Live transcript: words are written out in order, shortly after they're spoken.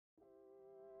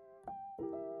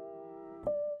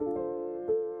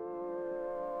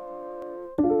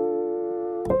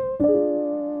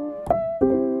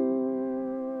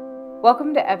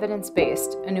Welcome to Evidence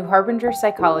Based, a new Harbinger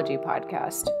psychology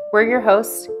podcast. We're your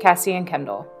hosts, Cassie and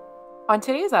Kendall. On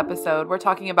today's episode, we're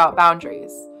talking about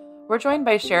boundaries. We're joined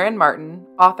by Sharon Martin,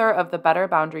 author of the Better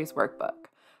Boundaries Workbook.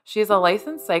 She is a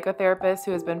licensed psychotherapist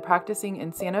who has been practicing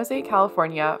in San Jose,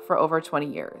 California for over 20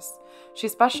 years. She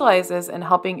specializes in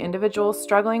helping individuals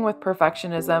struggling with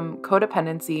perfectionism,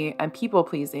 codependency, and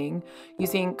people-pleasing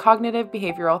using cognitive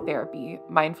behavioral therapy,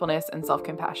 mindfulness, and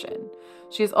self-compassion.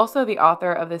 She is also the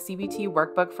author of the CBT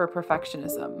Workbook for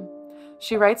Perfectionism.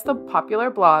 She writes the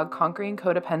popular blog Conquering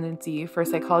Codependency for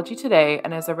Psychology Today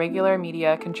and is a regular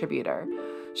media contributor.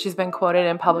 She's been quoted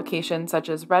in publications such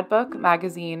as Redbook,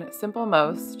 Magazine, Simple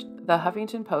Most, The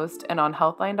Huffington Post, and on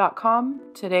Healthline.com,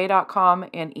 Today.com,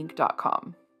 and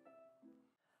Inc.com.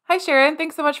 Hi, Sharon.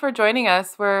 Thanks so much for joining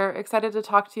us. We're excited to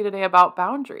talk to you today about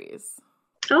boundaries.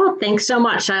 Oh, thanks so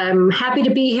much. I'm happy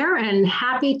to be here and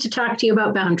happy to talk to you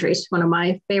about boundaries, one of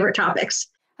my favorite topics.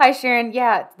 Hi, Sharon.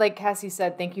 Yeah, like Cassie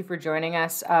said, thank you for joining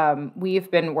us. We've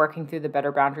been working through the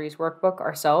Better Boundaries Workbook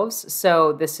ourselves,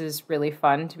 so this is really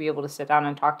fun to be able to sit down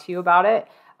and talk to you about it.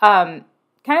 Kind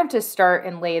of to start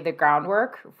and lay the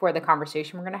groundwork for the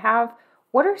conversation we're going to have,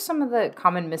 what are some of the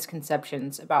common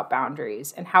misconceptions about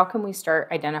boundaries, and how can we start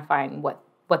identifying what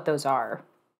those are?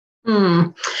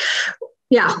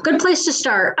 Yeah, good place to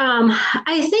start.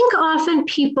 I think often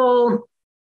people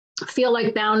feel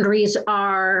like boundaries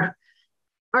are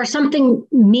something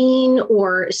mean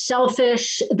or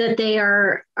selfish that they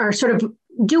are sort of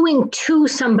doing to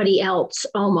somebody else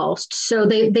almost. So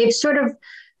they've sort of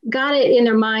got it in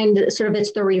their mind that sort of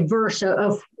it's the reverse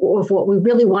of what we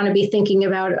really want to be thinking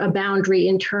about a boundary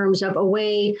in terms of a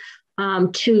way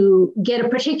to get a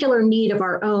particular need of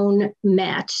our own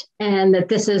met, and that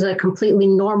this is a completely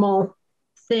normal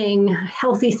thing,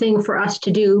 healthy thing for us to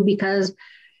do because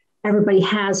everybody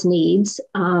has needs.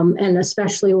 And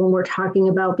especially when we're talking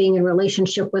about being in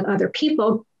relationship with other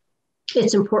people,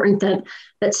 it's important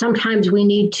that sometimes we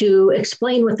need to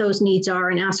explain what those needs are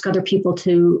and ask other people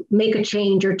to make a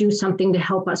change or do something to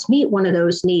help us meet one of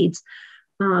those needs.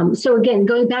 So again,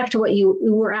 going back to what you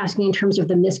were asking in terms of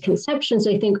the misconceptions,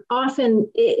 I think often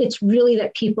it's really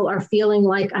that people are feeling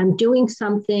like I'm doing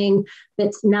something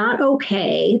that's not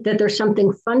okay, that there's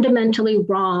something fundamentally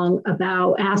wrong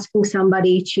about asking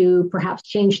somebody to perhaps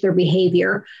change their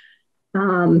behavior,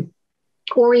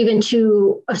 or even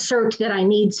to assert that I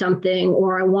need something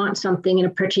or I want something in a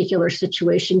particular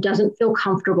situation doesn't feel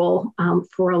comfortable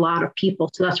for a lot of people.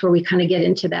 So that's where we kind of get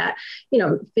into that,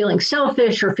 feeling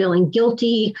selfish or feeling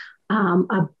guilty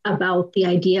about the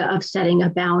idea of setting a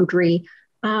boundary.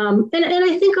 And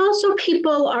I think also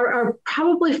people are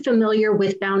probably familiar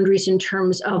with boundaries in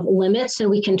terms of limits, and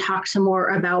we can talk some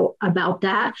more about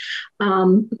that.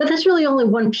 But that's really only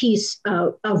one piece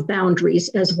of boundaries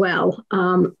as well.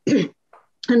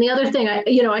 And the other thing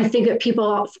I think that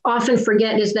people often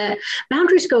forget is that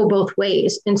boundaries go both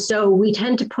ways. And so we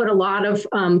tend to put a lot of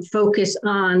focus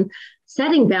on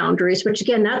setting boundaries, which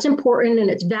again, that's important and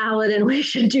it's valid and we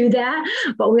should do that.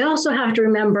 But we also have to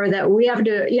remember that we have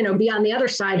to, be on the other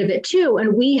side of it too.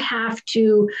 And we have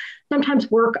to sometimes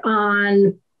work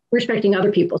on respecting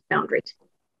other people's boundaries.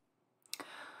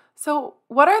 So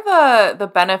what are the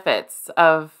benefits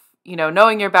of,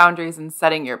 knowing your boundaries and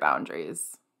setting your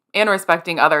boundaries? And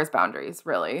respecting others' boundaries,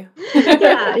 really.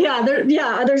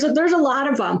 There's a lot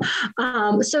of them.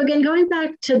 So again, going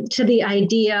back to the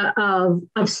idea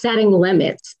of setting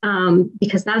limits,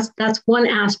 because that's one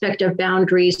aspect of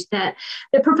boundaries that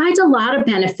provides a lot of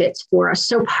benefits for us.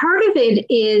 So part of it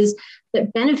is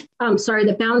that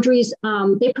the boundaries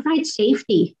they provide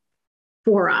safety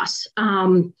for us.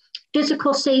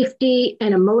 Physical safety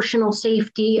and emotional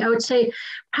safety. I would say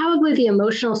probably the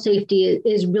emotional safety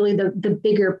is really the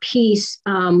bigger piece.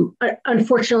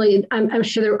 Unfortunately, I'm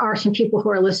sure there are some people who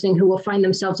are listening who will find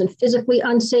themselves in physically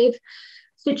unsafe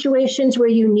situations where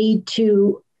you need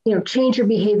to, change your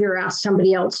behavior, ask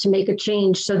somebody else to make a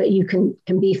change so that you can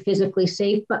be physically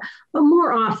safe. But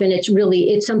more often,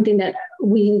 it's something that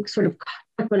we sort of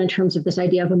talk about in terms of this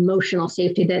idea of emotional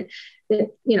safety that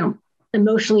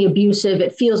emotionally abusive,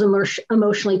 it feels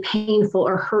emotionally painful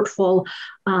or hurtful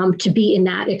to be in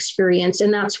that experience.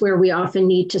 And that's where we often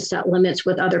need to set limits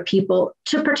with other people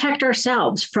to protect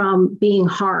ourselves from being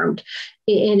harmed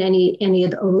in any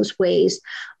of those ways.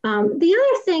 The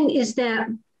other thing is that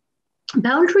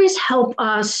boundaries help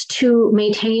us to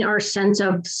maintain our sense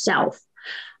of self.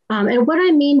 And what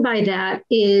I mean by that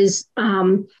is,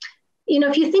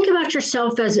 if you think about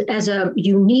yourself as a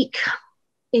unique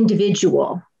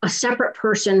individual, a separate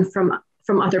person from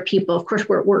other people. Of course,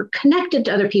 we're connected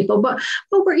to other people, but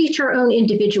we're each our own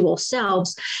individual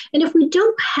selves. And if we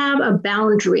don't have a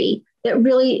boundary that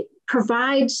really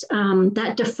provides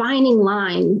that defining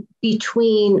line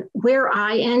between where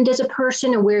I end as a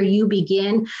person and where you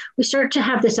begin. We start to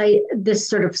have this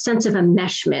sort of sense of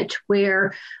enmeshment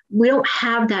where we don't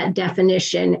have that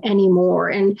definition anymore.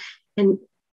 And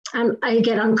I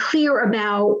get unclear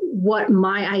about what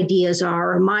my ideas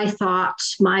are, my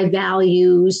thoughts, my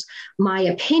values, my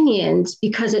opinions,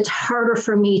 because it's harder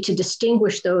for me to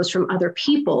distinguish those from other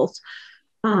people's.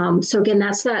 So again,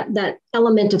 that's that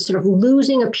element of sort of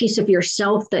losing a piece of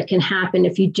yourself that can happen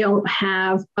if you don't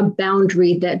have a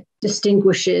boundary that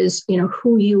distinguishes,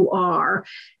 who you are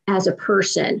as a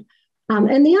person.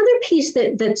 And the other piece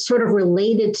that's sort of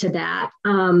related to that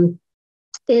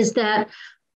is that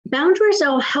boundaries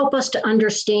will help us to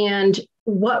understand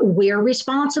what we're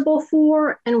responsible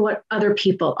for and what other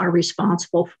people are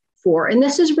responsible for. And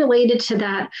this is related to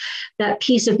that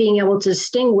piece of being able to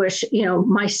distinguish,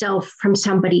 myself from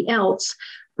somebody else.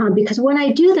 Because when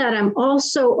I do that, I'm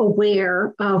also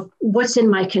aware of what's in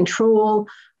my control,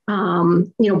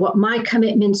 what my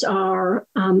commitments are,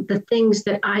 the things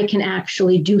that I can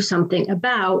actually do something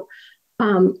about.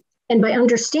 And by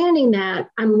understanding that,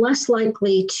 I'm less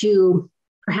likely to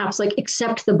perhaps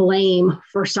accept the blame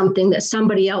for something that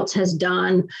somebody else has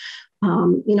done.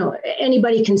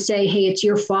 Anybody can say, hey, it's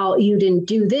your fault, you didn't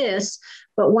do this.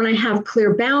 But when I have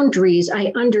clear boundaries,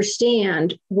 I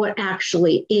understand what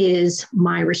actually is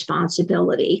my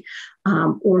responsibility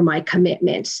or my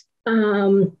commitments.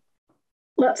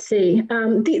 Let's see.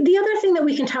 The other thing that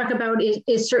we can talk about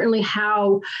is certainly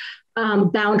how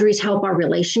boundaries help our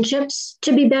relationships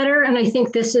to be better. And I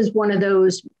think this is one of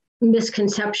those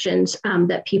misconceptions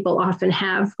that people often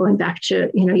have, going back to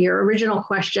your original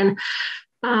question,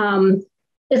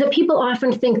 is that people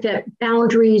often think that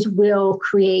boundaries will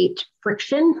create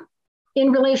friction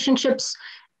in relationships,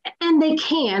 and they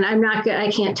can. I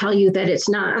can't tell you that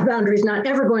a boundary is not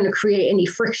ever going to create any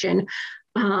friction,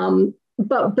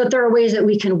 but there are ways that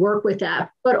we can work with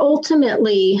that. But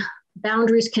ultimately,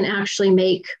 boundaries can actually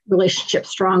make relationships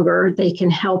stronger. They can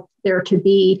help there to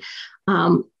be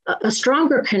a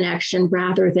stronger connection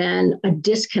rather than a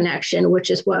disconnection, which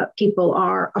is what people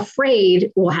are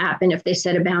afraid will happen if they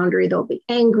set a boundary. They'll be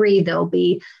angry. There'll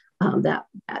be that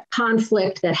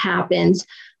conflict that happens.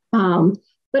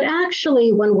 But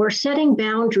actually, when we're setting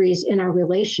boundaries in our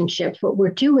relationships, what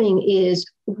we're doing is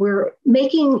we're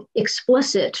making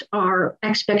explicit our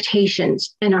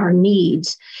expectations and our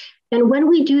needs. And when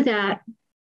we do that,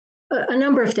 a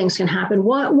number of things can happen.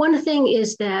 One thing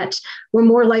is that we're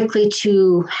more likely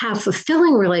to have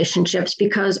fulfilling relationships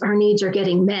because our needs are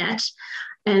getting met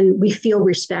and we feel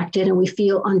respected and we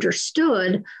feel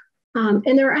understood.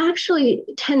 And there actually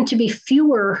tend to be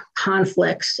fewer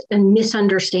conflicts and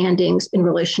misunderstandings in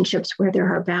relationships where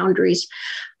there are boundaries.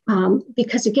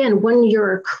 Because again, when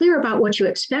you're clear about what you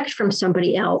expect from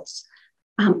somebody else,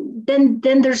 then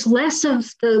there's less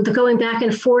of the going back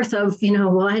and forth of,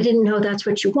 well, I didn't know that's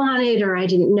what you wanted, or I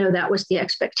didn't know that was the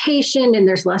expectation. And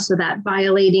there's less of that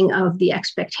violating of the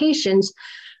expectations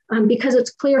because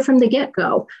it's clear from the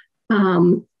get-go.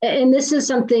 And this is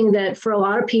something that for a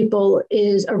lot of people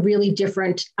is a really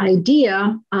different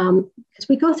idea because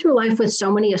we go through life with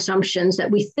so many assumptions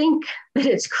that we think that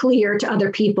it's clear to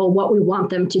other people what we want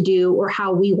them to do or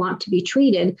how we want to be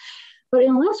treated. But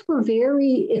unless we're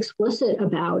very explicit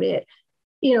about it,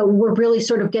 we're really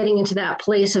sort of getting into that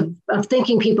place of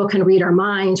thinking people can read our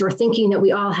minds or thinking that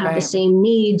we all have the same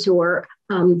needs or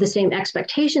the same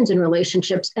expectations in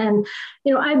relationships. And,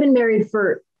 I've been married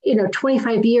for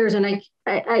 25 years. And I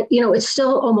it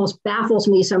still almost baffles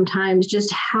me sometimes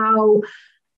just how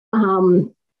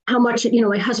much,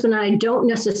 my husband and I don't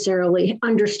necessarily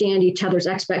understand each other's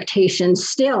expectations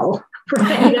still,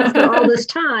 right, after all this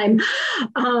time,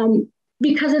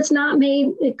 because it's not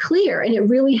made clear. And it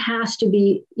really has to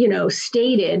be,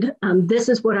 stated, this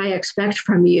is what I expect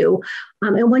from you.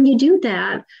 And when you do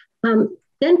that,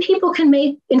 then people can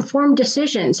make informed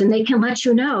decisions and they can let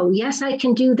you know, yes, I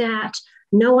can do that.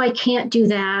 No, I can't do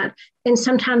that. And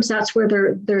sometimes that's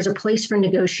where there's a place for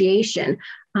negotiation,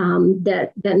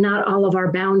 that not all of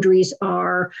our boundaries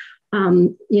are,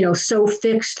 so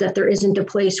fixed that there isn't a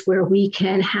place where we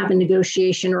can have a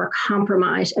negotiation or a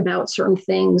compromise about certain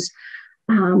things.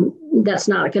 That's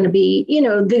not going to be,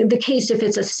 the case if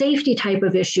it's a safety type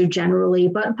of issue generally,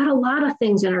 but a lot of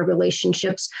things in our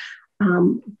relationships,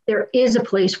 there is a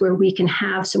place where we can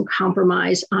have some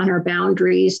compromise on our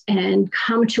boundaries and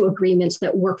come to agreements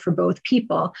that work for both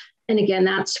people. And again,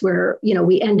 that's where,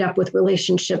 we end up with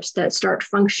relationships that start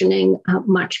functioning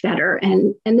much better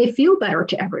and they feel better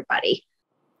to everybody.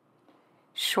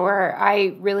 Sure.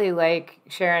 I really like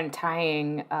Sharon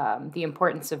tying the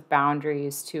importance of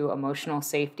boundaries to emotional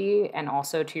safety and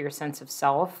also to your sense of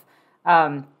self.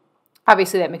 Um,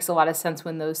 Obviously, that makes a lot of sense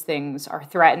when those things are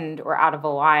threatened or out of a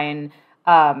line.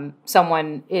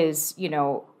 Someone is,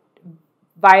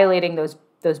 violating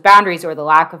those boundaries or the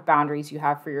lack of boundaries you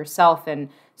have for yourself, and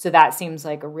so that seems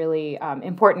like a really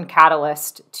important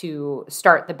catalyst to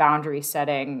start the boundary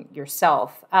setting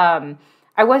yourself.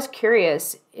 I was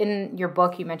curious, in your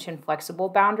book you mentioned flexible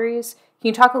boundaries. Can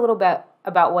you talk a little bit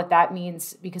about what that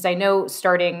means? Because I know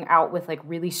starting out with like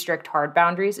really strict hard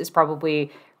boundaries is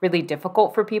probably really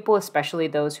difficult for people, especially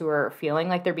those who are feeling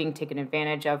like they're being taken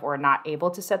advantage of or not able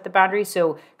to set the boundaries.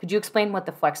 So could you explain what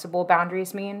the flexible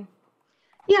boundaries mean?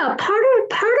 Yeah, part of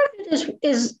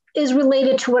it is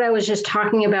related to what I was just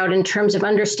talking about in terms of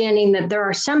understanding that there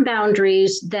are some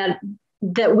boundaries that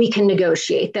we can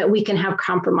negotiate, that we can have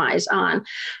compromise on.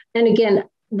 And again,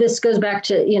 this goes back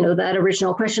to, that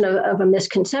original question of a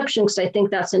misconception, because I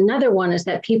think that's another one, is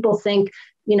that people think,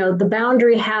 the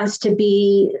boundary has to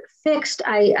be fixed.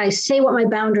 I say what my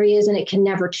boundary is and it can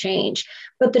never change.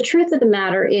 But the truth of the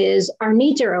matter is our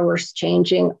needs are always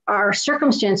changing. Our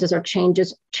circumstances are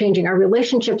changing. Our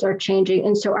relationships are changing.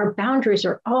 And so our boundaries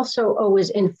are also always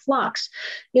in flux.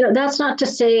 That's not to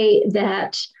say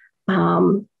that,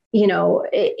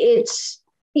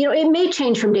 it may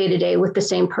change from day to day with the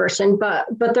same person, but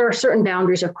there are certain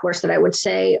boundaries, of course, that I would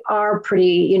say are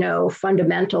pretty,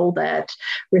 fundamental, that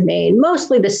remain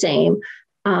mostly the same.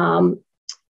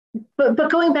 But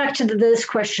going back to this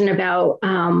question about,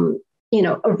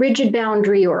 a rigid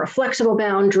boundary or a flexible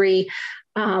boundary,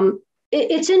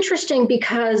 it's interesting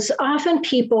because often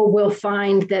people will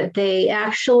find that they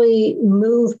actually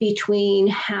move between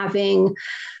having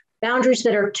boundaries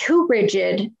that are too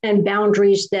rigid and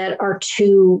boundaries that are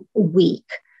too weak.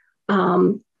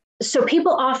 So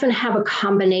people often have a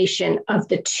combination of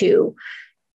the two.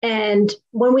 And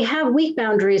when we have weak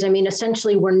boundaries,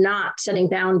 essentially we're not setting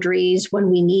boundaries when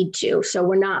we need to. So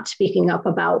we're not speaking up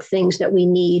about things that we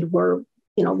need. We're,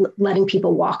 letting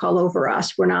people walk all over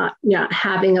us. We're not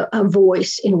having a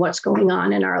voice in what's going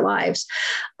on in our lives.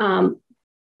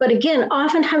 But again,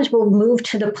 oftentimes we'll move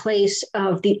to the place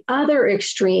of the other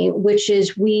extreme, which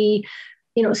is we,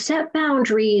 set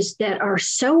boundaries that are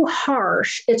so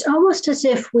harsh. It's almost as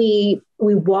if we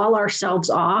wall ourselves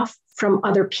off from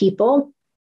other people.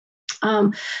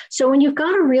 So when you've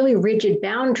got a really rigid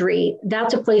boundary,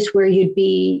 that's a place where you'd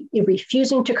be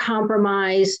refusing to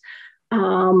compromise,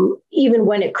 even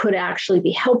when it could actually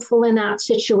be helpful in that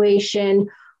situation,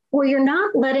 or you're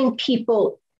not letting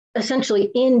people essentially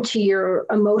into your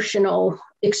emotional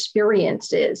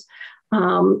experiences.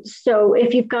 So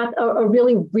if you've got a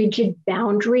really rigid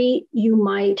boundary, you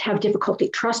might have difficulty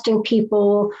trusting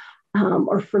people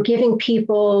or forgiving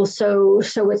people. So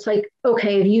it's like,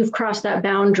 okay, if you've crossed that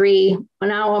boundary,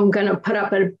 now I'm going to put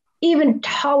up an even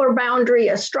taller boundary,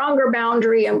 a stronger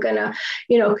boundary. I'm going to,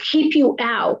 keep you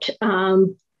out.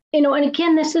 And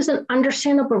again, this is an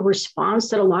understandable response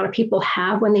that a lot of people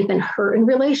have when they've been hurt in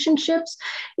relationships,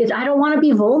 is I don't want to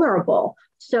be vulnerable.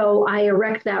 So I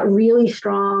erect that really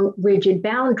strong, rigid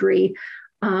boundary.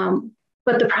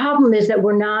 But the problem is that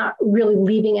we're not really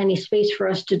leaving any space for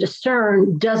us to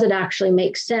discern, does it actually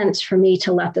make sense for me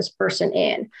to let this person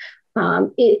in?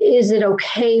 Is it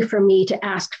okay for me to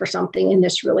ask for something in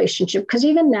this relationship? Because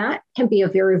even that can be a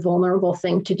very vulnerable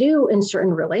thing to do in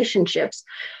certain relationships.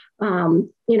 And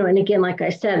again, like I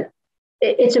said,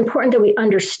 it's important that we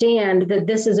understand that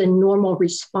this is a normal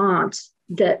response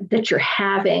that you're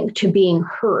having to being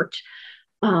hurt.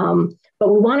 But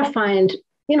we want to find,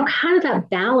 kind of that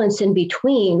balance in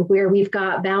between where we've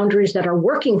got boundaries that are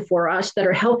working for us, that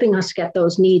are helping us get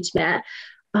those needs met.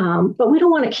 But we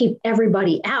don't want to keep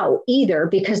everybody out either,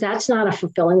 because that's not a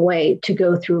fulfilling way to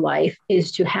go through life,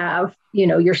 is to have,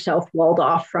 yourself walled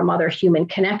off from other human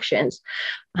connections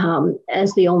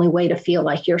as the only way to feel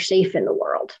like you're safe in the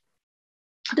world.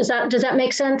 Does that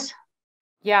make sense?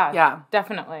 Yeah,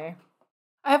 definitely.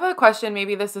 I have a question.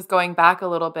 Maybe this is going back a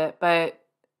little bit, but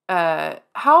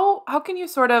how can you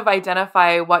sort of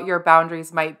identify what your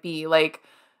boundaries might be? Like,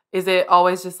 is it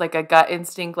always just like a gut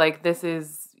instinct, like this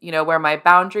is, where my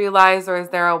boundary lies, or is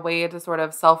there a way to sort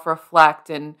of self-reflect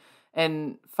and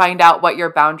find out what your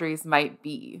boundaries might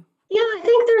be? Yeah, I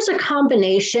think there's a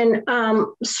combination.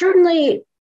 Certainly,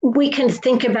 we can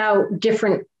think about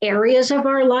different areas of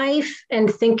our life and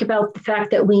think about the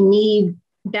fact that we need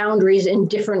boundaries in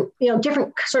different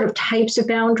sort of types of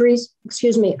boundaries,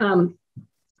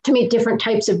 to meet different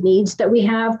types of needs that we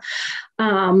have.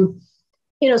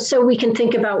 so we can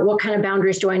think about what kind of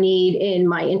boundaries do I need in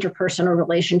my interpersonal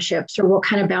relationships, or what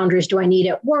kind of boundaries do I need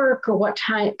at work, or what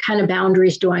kind of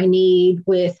boundaries do I need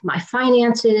with my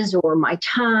finances or my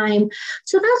time.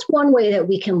 So that's one way that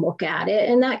we can look at it,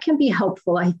 and that can be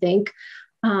helpful, I think.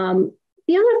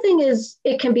 The other thing is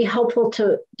it can be helpful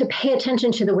to pay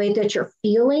attention to the way that you're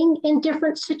feeling in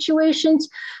different situations.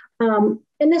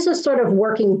 And this is sort of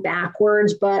working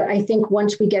backwards, but I think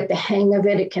once we get the hang of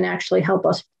it, it can actually help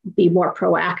us be more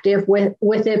proactive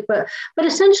with it. But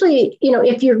essentially,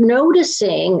 if you're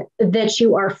noticing that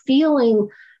you are feeling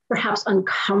perhaps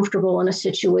uncomfortable in a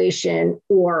situation,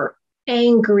 or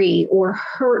angry or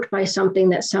hurt by something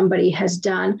that somebody has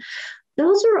done,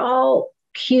 those are all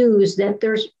cues that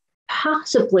there's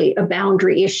possibly a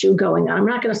boundary issue going on. I'm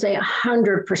not going to say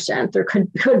 100%. There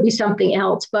could be something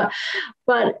else, but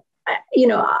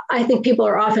I think people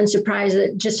are often surprised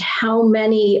at just how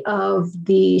many of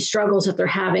the struggles that they're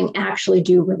having actually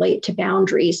do relate to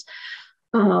boundaries.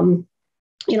 So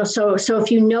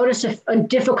if you notice a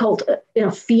difficult,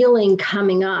 feeling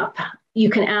coming up, you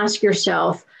can ask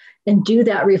yourself and do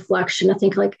that reflection. I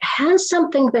think, like, has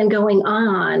something been going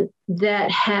on that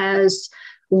has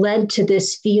led to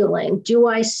this feeling? Do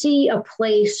I see a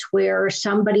place where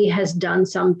somebody has done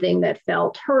something that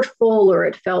felt hurtful, or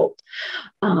it felt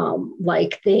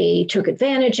like they took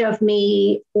advantage of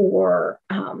me, or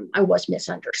I was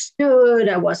misunderstood,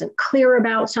 I wasn't clear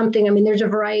about something? I mean, there's a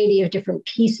variety of different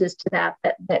pieces to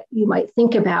that you might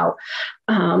think about.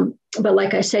 But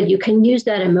like I said, you can use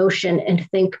that emotion and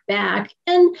think back.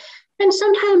 And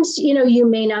sometimes, you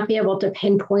may not be able to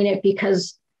pinpoint it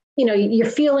because, your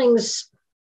feelings,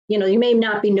 you may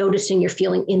not be noticing your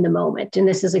feeling in the moment. And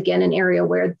this is, again, an area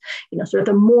where, sort of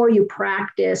the more you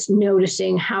practice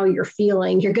noticing how you're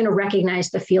feeling, you're going to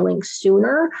recognize the feeling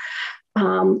sooner.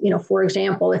 For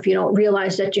example, if you don't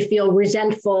realize that you feel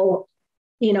resentful,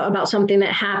 about something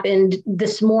that happened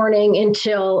this morning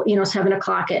until,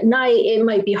 7:00 at night, it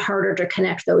might be harder to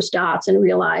connect those dots and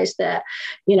realize that,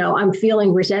 I'm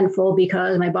feeling resentful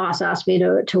because my boss asked me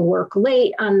to work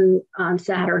late on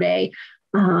Saturday.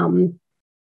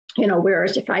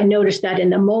 Whereas if I noticed that in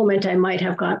the moment, I might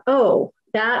have gone, oh,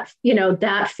 that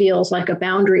feels like a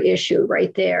boundary issue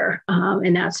right there.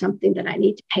 And that's something that I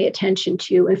need to pay attention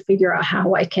to and figure out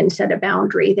how I can set a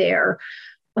boundary there,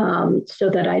 so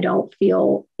that I don't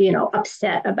feel,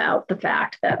 upset about the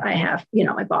fact that I have,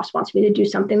 my boss wants me to do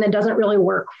something that doesn't really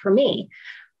work for me.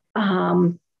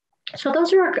 So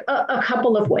those are a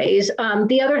couple of ways.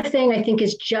 The other thing I think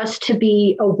is just to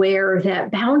be aware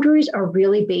that boundaries are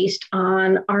really based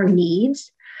on our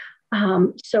needs.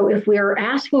 So if we're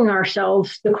asking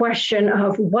ourselves the question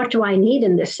of what do I need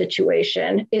in this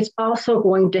situation, it's also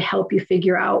going to help you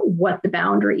figure out what the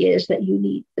boundary is that you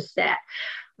need to set.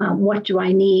 What do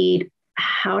I need?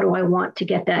 How do I want to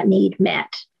get that need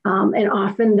met? And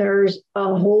often there's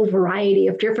a whole variety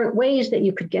of different ways that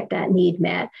you could get that need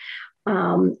met.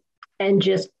 And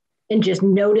just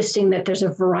noticing that there's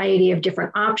a variety of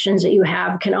different options that you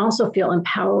have can also feel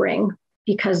empowering,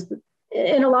 because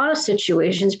in a lot of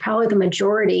situations, probably the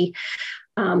majority,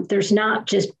 there's not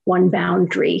just one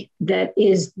boundary that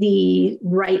is the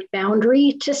right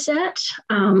boundary to set.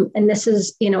 And this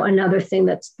is, another thing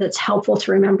that's helpful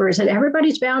to remember, is that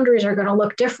everybody's boundaries are going to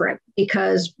look different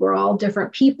because we're all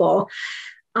different people.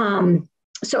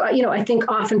 So, I think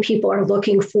often people are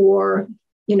looking for,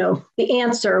 the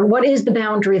answer. What is the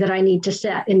boundary that I need to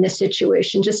set in this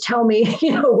situation? Just tell me,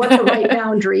 what the right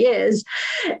boundary is.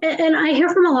 And I hear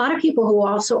from a lot of people who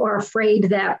also are afraid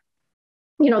that,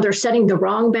 they're setting the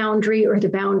wrong boundary, or the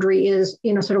boundary is,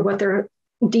 sort of what they're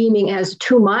deeming as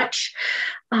too much.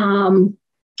 And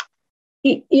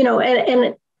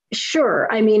sure,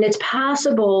 I mean, it's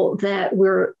possible that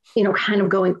we're, kind of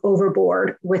going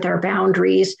overboard with our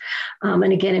boundaries.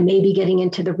 And again, it may be getting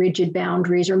into the rigid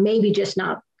boundaries, or maybe just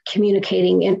not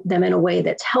communicating them in a way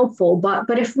that's helpful.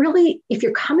 But if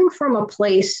you're coming from a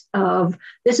place of,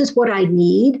 this is what I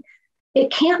need, it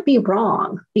can't be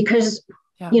wrong, because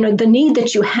the need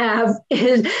that you have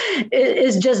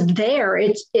is just there.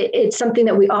 It's something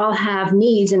that we all have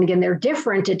needs. And again, they're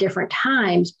different at different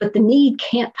times, but the need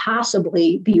can't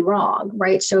possibly be wrong,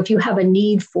 right? So if you have a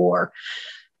need for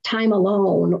time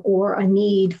alone, or a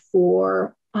need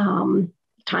for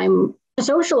time to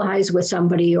socialize with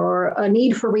somebody, or a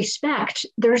need for respect,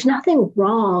 there's nothing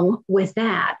wrong with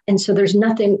that. And so there's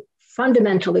nothing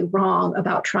fundamentally wrong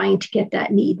about trying to get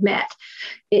that need met.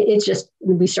 It's just,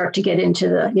 we start to get into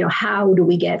the, how do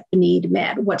we get the need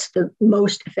met? What's the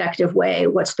most effective way?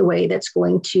 What's the way that's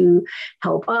going to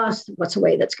help us? What's the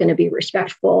way that's going to be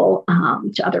respectful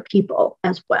to other people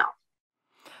as well?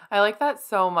 I like that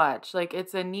so much. Like,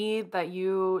 it's a need that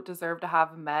you deserve to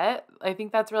have met. I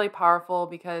think that's really powerful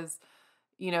because,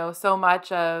 so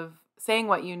much of saying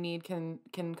what you need can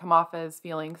come off as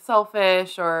feeling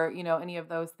selfish or, any of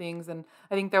those things. And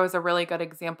I think there was a really good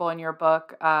example in your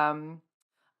book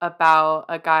about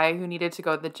a guy who needed to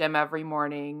go to the gym every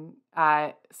morning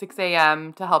at 6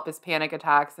 a.m. to help his panic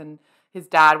attacks. And his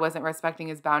dad wasn't respecting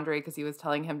his boundary because he was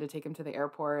telling him to take him to the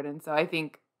airport. And so I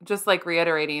think just like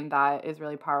reiterating that is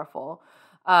really powerful.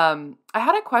 I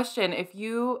had a question.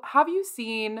 Have you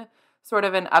seen sort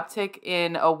of an uptick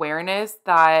in awareness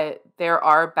that there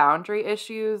are boundary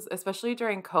issues, especially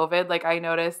during COVID? Like, I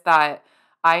noticed that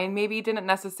I maybe didn't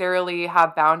necessarily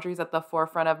have boundaries at the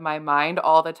forefront of my mind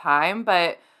all the time,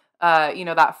 but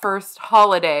that first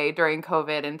holiday during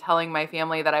COVID and telling my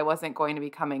family that I wasn't going to be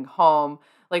coming home,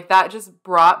 like that just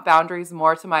brought boundaries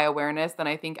more to my awareness than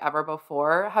I think ever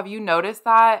before. Have you noticed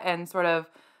that? And sort of,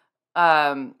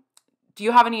 do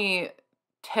you have any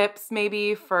tips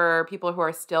maybe for people who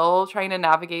are still trying to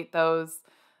navigate those,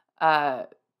 I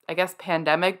guess,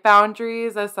 pandemic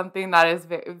boundaries as something that is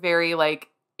very, very like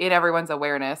in everyone's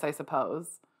awareness, I suppose?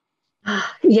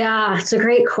 Yeah, it's a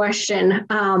great question.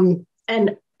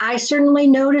 And I certainly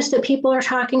notice that people are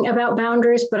talking about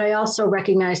boundaries, but I also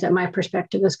recognize that my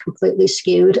perspective is completely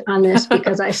skewed on this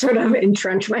because I sort of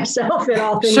entrench myself in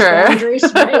all things boundaries,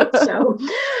 right?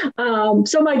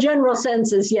 So my general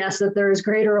sense is, yes, that there is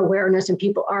greater awareness and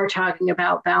people are talking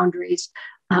about boundaries.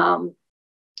 I've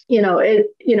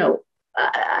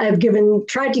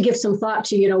tried to give some thought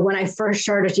to, when I first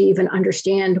started to even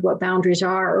understand what boundaries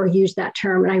are or use that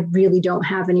term, and I really don't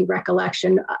have any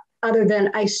recollection other than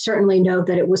I certainly know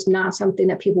that it was not something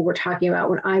that people were talking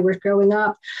about when I was growing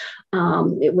up.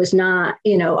 It was not,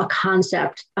 a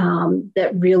concept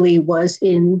that really was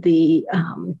in the,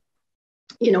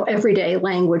 everyday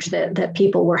language that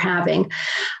people were having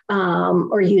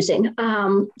or using.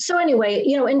 So anyway,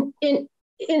 and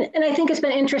I think it's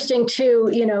been interesting too,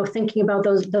 thinking about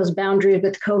those boundaries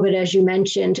with COVID, as you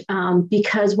mentioned,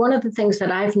 because one of the things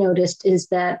that I've noticed is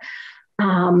that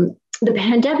the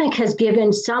pandemic has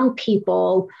given some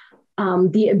people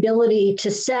the ability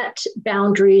to set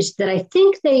boundaries that I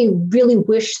think they really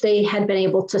wish they had been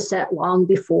able to set long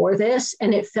before this.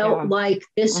 And it felt like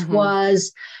this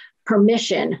was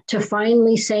permission to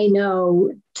finally say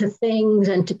no to things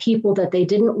and to people that they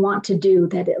didn't want to do,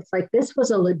 that it's like this was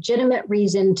a legitimate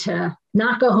reason to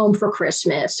not go home for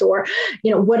Christmas or,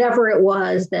 whatever it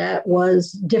was that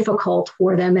was difficult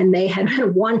for them and they had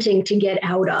been wanting to get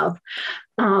out of.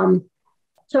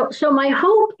 So my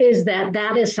hope is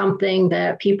that is something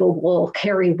that people will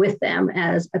carry with them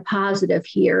as a positive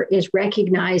here, is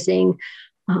recognizing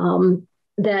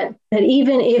that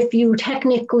even if you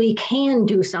technically can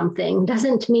do something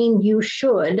doesn't mean you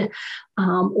should,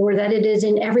 or that it is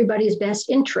in everybody's best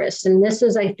interest. And this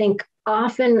is, I think,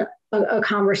 often a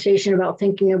conversation about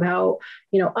thinking about,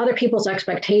 other people's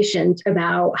expectations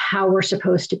about how we're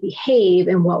supposed to behave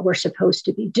and what we're supposed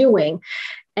to be doing.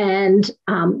 And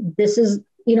this is,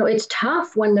 it's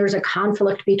tough when there's a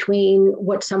conflict between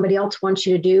what somebody else wants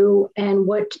you to do and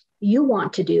what you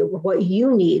want to do, what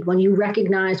you need, when you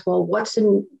recognize, well, what's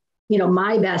in,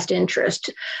 my best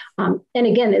interest. And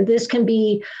again, this can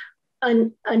be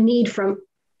a need from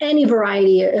any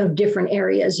variety of different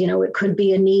areas. It could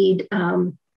be a need,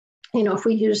 if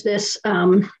we use this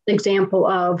example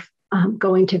of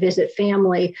going to visit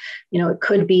family, it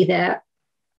could be that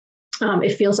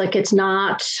it feels like it's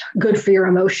not good for your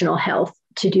emotional health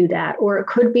to do that. Or it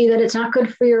could be that it's not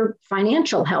good for your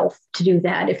financial health to do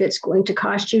that if it's going to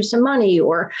cost you some money,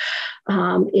 or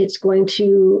it's going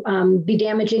to be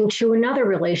damaging to another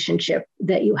relationship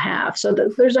that you have. So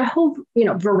there's a whole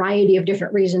variety of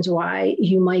different reasons why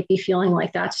you might be feeling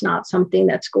like that's not something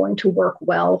that's going to work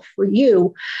well for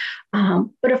you.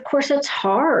 But of course, it's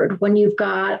hard when you've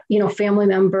got family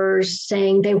members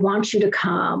saying they want you to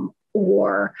come,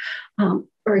 or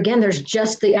again, there's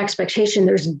just the expectation,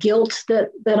 there's guilt that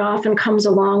often comes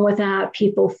along with that.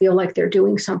 People feel like they're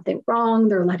doing something wrong,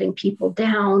 they're letting people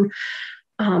down,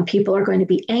 people are going to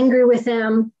be angry with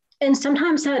them. And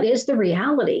sometimes that is the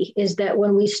reality, is that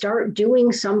when we start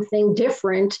doing something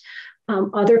different,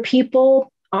 other people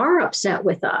are upset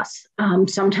with us.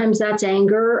 Sometimes that's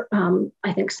anger.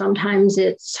 I think sometimes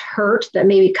it's hurt that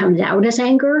maybe comes out as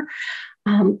anger.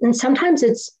 And sometimes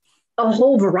it's a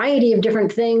whole variety of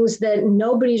different things that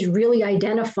nobody's really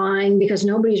identifying because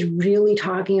nobody's really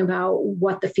talking about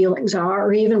what the feelings are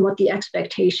or even what the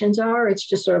expectations are. It's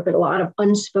just sort of a lot of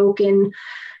unspoken,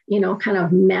 kind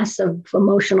of mess of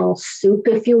emotional soup,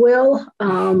 if you will,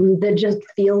 that just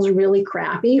feels really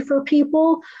crappy for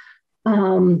people.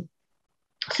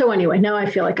 So anyway, now I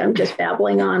feel like I'm just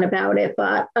babbling on about it,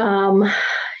 but I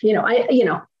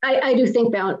do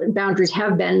think boundaries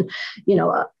have been,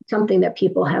 something that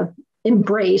people have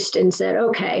embraced and said,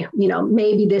 okay,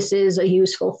 maybe this is a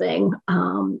useful thing,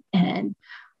 but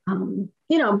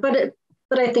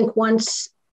I think once.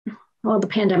 Well, the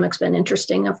pandemic's been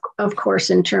interesting, of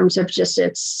course, in terms of just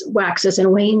its waxes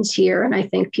and wanes here. And I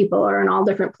think people are in all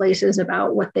different places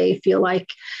about what they feel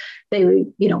like they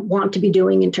want to be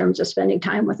doing in terms of spending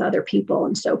time with other people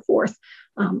and so forth,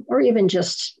 or even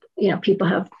just people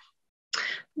have.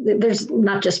 There's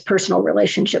not just personal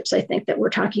relationships, I think, that we're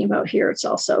talking about here. It's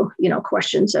also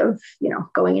questions of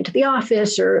going into the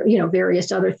office or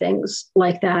various other things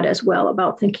like that as well,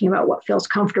 about thinking about what feels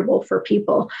comfortable for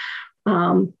people.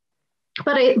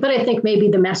 But I think maybe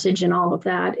the message in all of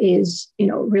that is,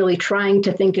 really trying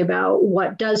to think about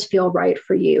what does feel right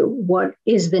for you. What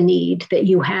is the need that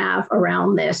you have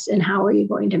around this, and how are you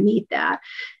going to meet that?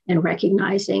 And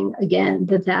recognizing, again,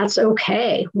 that that's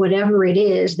okay. Whatever it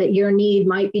is, that your need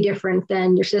might be different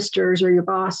than your sister's or your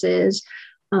boss's,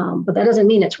 but that doesn't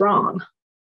mean it's wrong.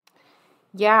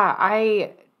 Yeah,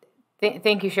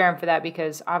 thank you, Sharon, for that,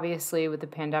 because obviously with the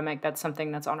pandemic, that's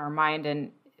something that's on our mind,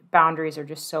 and boundaries are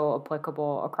just so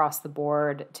applicable across the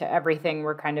board to everything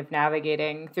we're kind of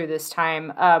navigating through this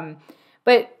time.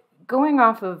 But going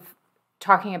off of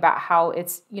talking about how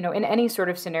it's, in any sort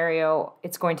of scenario,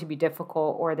 it's going to be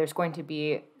difficult, or there's going to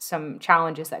be some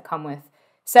challenges that come with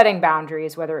setting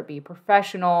boundaries, whether it be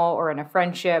professional or in a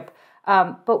friendship.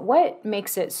 But what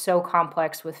makes it so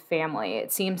complex with family?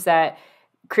 It seems that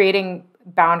creating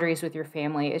boundaries with your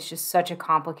family is just such a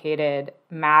complicated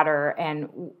matter. And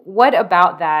what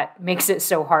about that makes it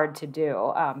so hard to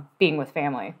do, being with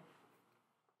family?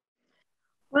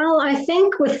 Well, I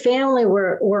think with family,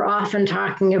 we're often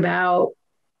talking about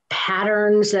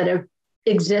patterns that have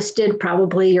existed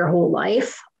probably your whole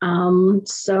life.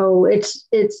 So it's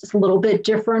a little bit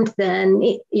different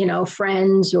than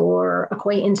friends or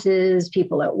acquaintances,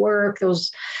 people at work.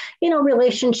 Those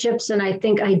relationships and I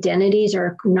think identities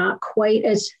are not quite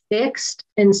as fixed,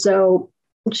 and so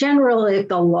generally,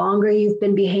 the longer you've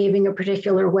been behaving a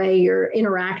particular way, you're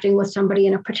interacting with somebody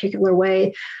in a particular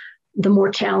way, the more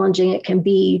challenging it can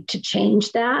be to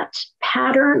change that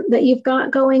pattern that you've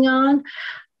got going on.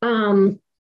 And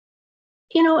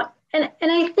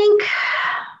I think,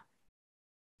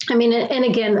 and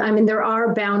again, there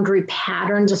are boundary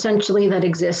patterns essentially that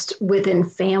exist within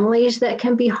families that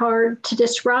can be hard to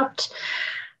disrupt.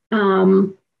 But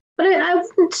I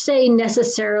wouldn't say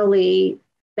necessarily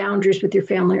boundaries with your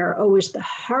family are always the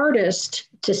hardest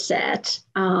to set.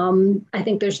 I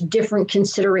think there's different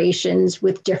considerations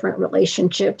with different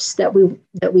relationships that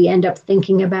we end up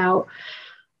thinking about.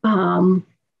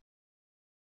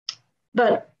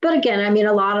 But again,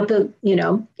 a lot of the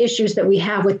issues that we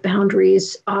have with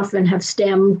boundaries often have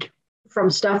stemmed from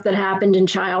stuff that happened in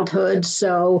childhood.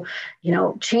 So,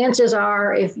 chances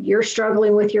are, if you're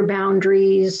struggling with your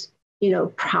boundaries,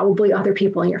 probably other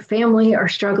people in your family are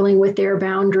struggling with their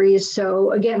boundaries.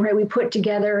 So again, right, we put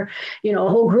together, a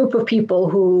whole group of people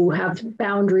who have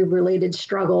boundary related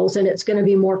struggles, and it's going to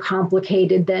be more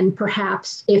complicated than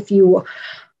perhaps if you,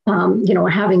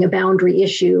 having a boundary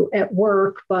issue at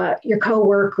work, but your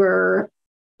coworker,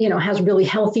 has really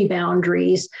healthy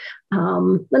boundaries.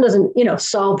 That doesn't,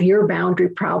 solve your boundary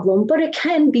problem, but it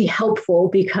can be helpful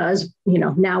because,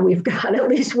 now we've got at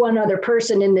least one other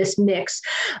person in this mix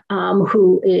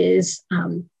who is,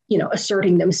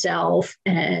 asserting themselves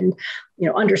and,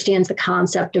 understands the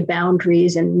concept of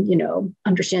boundaries and,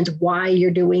 understands why you're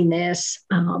doing this.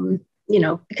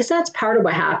 Because that's part of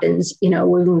what happens,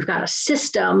 when we've got a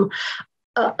system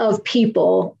of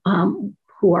people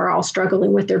who are all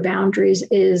struggling with their boundaries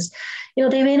is,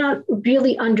 they may not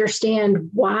really understand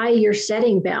why you're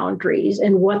setting boundaries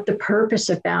and what the purpose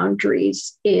of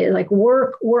boundaries is. Like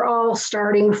we're all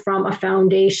starting from a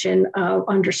foundation of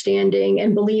understanding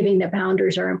and believing that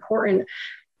boundaries are important,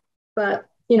 but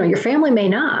your family may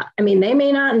not. They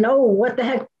may not know what the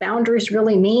heck boundaries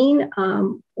really mean,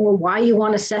 or why you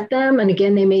want to set them. And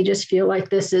again, they may just feel like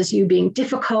this is you being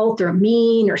difficult or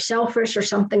mean or selfish or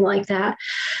something like that.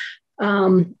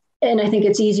 And I think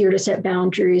it's easier to set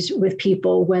boundaries with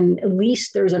people when at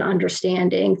least there's an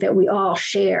understanding that we all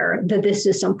share that this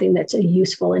is something that's a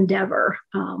useful endeavor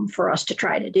for us to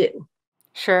try to do.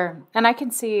 Sure. And I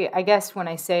can see, I guess when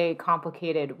I say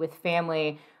complicated with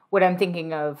family, what I'm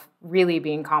thinking of really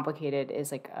being complicated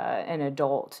is like an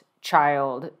adult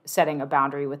child setting a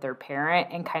boundary with their parent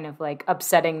and kind of like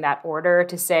upsetting that order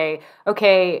to say,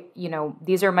 okay,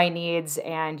 these are my needs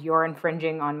and you're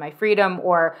infringing on my freedom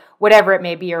or whatever it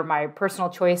may be, or my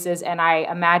personal choices. And I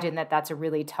imagine that that's a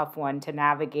really tough one to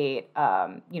navigate,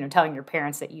 telling your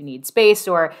parents that you need space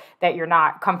or that you're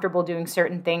not comfortable doing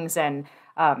certain things. And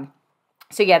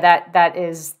so yeah, that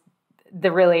is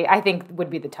I think would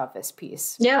be the toughest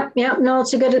piece. Yeah. No,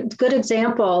 it's a good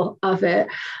example of it.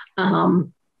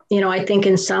 I think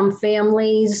in some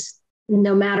families,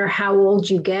 no matter how old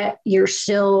you get, you're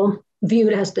still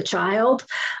viewed as the child,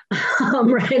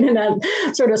 right? And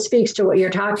that sort of speaks to what you're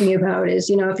talking about is,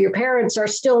 if your parents are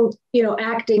still,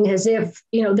 acting as if,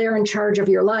 they're in charge of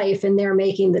your life and they're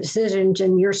making the decisions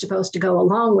and you're supposed to go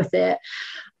along with it.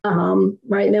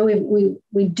 Right now,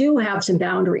 we do have some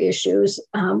boundary issues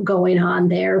going on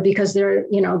there because they're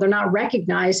not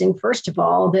recognizing, first of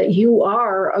all, that you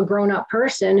are a grown-up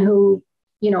person who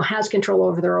has control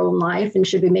over their own life and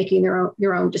should be making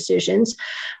your own decisions,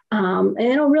 and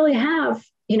they don't really have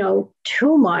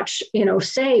too much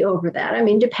say over that. I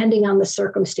mean, depending on the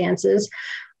circumstances,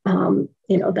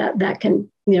 that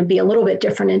can be a little bit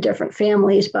different in different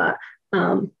families, but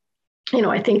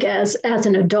I think as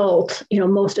an adult,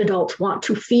 most adults want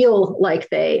to feel like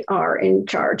they are in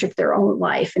charge of their own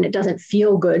life. And it doesn't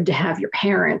feel good to have your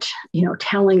parent,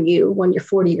 telling you when you're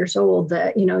 40 years old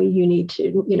that, you need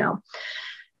to,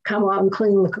 come out and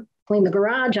clean the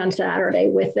garage on Saturday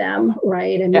with them.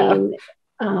 Right. I mean,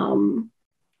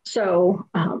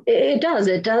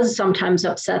 it does sometimes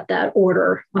upset that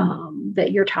order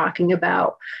that you're talking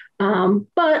about.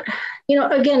 But,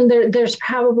 again, there's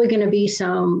probably going to be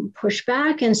some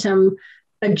pushback and some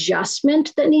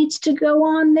adjustment that needs to go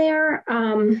on there.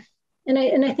 And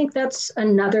I think that's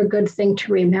another good thing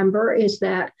to remember is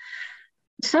that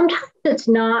sometimes it's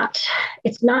not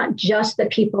just that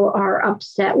people are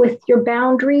upset with your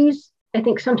boundaries. I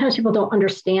think sometimes people don't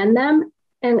understand them.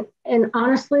 And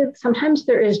honestly, sometimes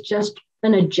there is just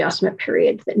an adjustment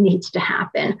period that needs to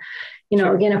happen.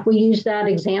 Again, if we use that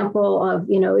example of,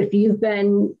 if you've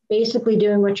been basically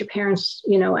doing what your parents,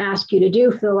 asked you to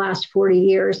do for the last 40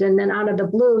 years, and then out of the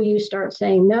blue, you start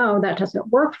saying, no, that doesn't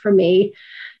work for me.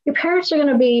 Your parents are going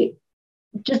to be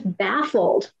just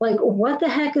baffled. Like, what the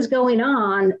heck is going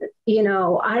on?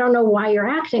 I don't know why you're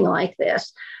acting like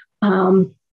this.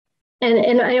 And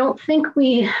I don't think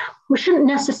we shouldn't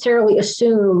necessarily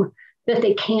assume that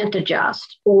they can't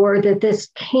adjust or that this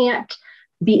can't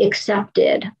be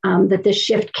accepted, that this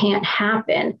shift can't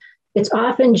happen. It's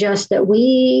often just that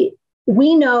we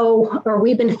know, or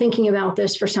we've been thinking about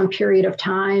this for some period of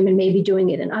time and maybe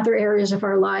doing it in other areas of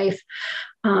our life.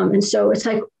 And so it's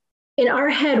like in our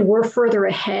head, we're further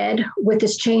ahead with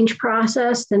this change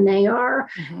process than they are.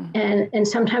 Mm-hmm. And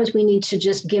sometimes we need to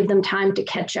just give them time to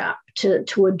catch up,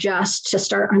 to adjust, to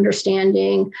start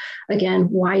understanding, again,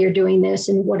 why you're doing this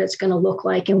and what it's going to look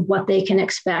like and what they can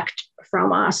expect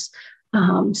from us.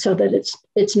 So that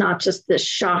it's not just this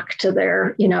shock to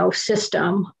their,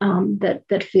 system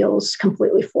that feels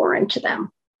completely foreign to them.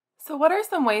 So what are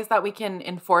some ways that we can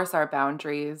enforce our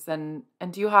boundaries? And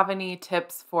do you have any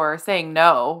tips for saying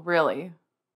no, really?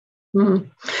 Mm-hmm.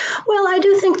 Well, I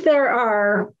do think there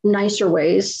are nicer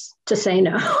ways to say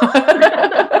no.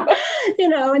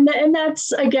 And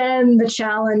that's, again, the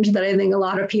challenge that I think a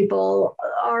lot of people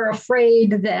are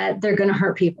afraid that they're going to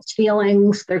hurt people's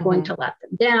feelings. They're going to let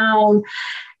them down.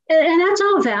 And that's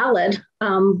all valid.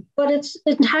 But it's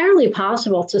entirely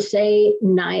possible to say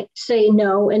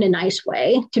no in a nice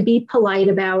way, to be polite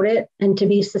about it and to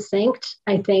be succinct.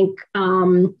 I think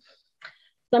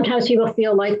sometimes people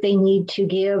feel like they need to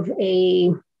give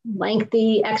a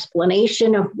lengthy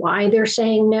explanation of why they're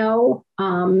saying no.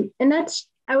 And that's,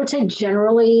 I would say,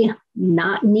 generally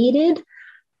not needed.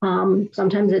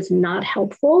 Sometimes it's not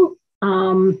helpful.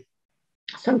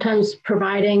 Sometimes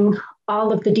providing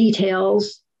all of the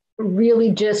details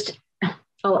really just,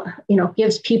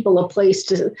 gives people a place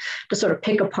to sort of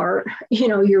pick apart,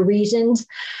 your reasons.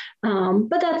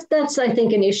 But that's, I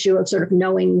think, an issue of sort of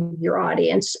knowing your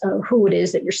audience, who it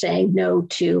is that you're saying no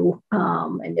to,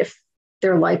 and if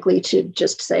they're likely to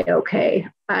just say, okay,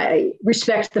 I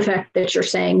respect the fact that you're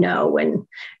saying no, and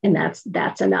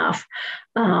that's enough,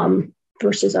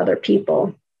 versus other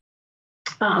people.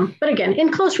 But again,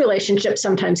 in close relationships,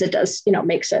 sometimes it does,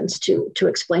 make sense to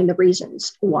explain the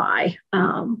reasons why.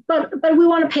 But we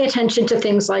want to pay attention to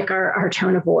things like our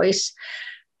tone of voice,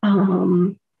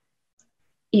 I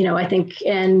think,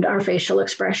 and our facial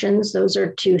expressions. Those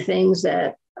are two things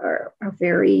that are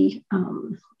very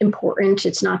important.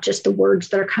 It's not just the words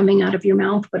that are coming out of your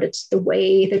mouth, but it's the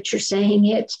way that you're saying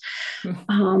it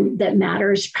that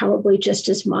matters probably just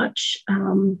as much.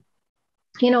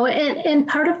 And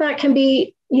part of that can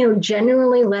be,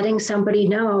 genuinely letting somebody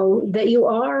know that you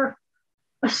are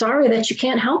sorry that you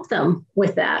can't help them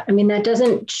with that. I mean, that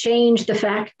doesn't change the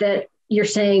fact that you're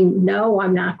saying, no,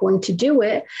 I'm not going to do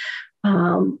it.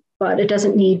 But it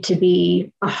doesn't need to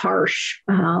be a harsh,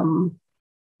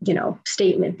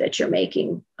 statement that you're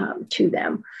making to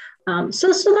them. So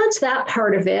that's that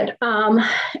part of it.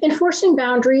 Enforcing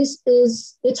boundaries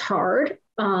it's hard.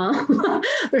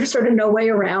 There's sort of no way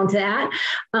around that.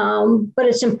 But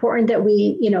it's important that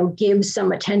we, give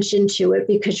some attention to it,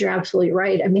 because you're absolutely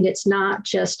right. I mean, it's not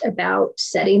just about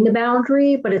setting the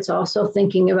boundary, but it's also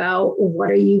thinking about what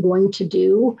are you going to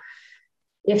do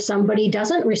if somebody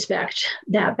doesn't respect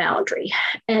that boundary.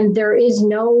 And there is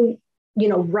no,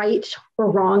 right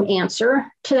or wrong answer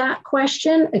to that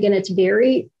question. Again, it's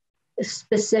very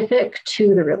specific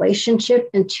to the relationship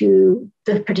and to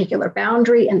the particular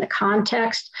boundary and the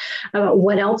context about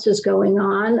what else is going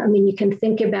on. I mean, you can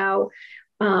think about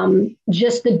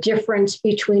just the difference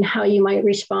between how you might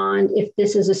respond if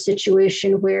this is a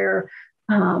situation where,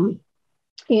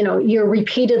 you're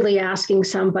repeatedly asking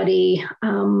somebody,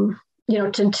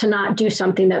 to not do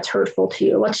something that's hurtful to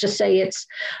you. Let's just say it's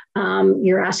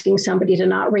you're asking somebody to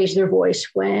not raise their voice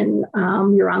when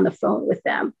you're on the phone with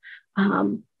them.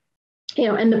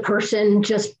 And the person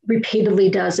just repeatedly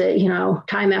does it,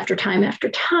 time after time after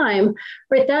time,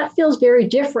 right? That feels very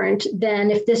different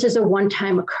than if this is a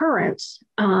one-time occurrence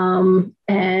and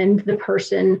the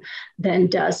person then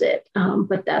does it.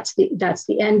 But that's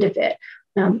the end of it.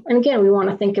 And again, we want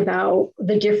to think about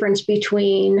the difference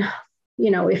between,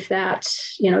 if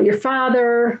that's, your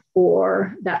father,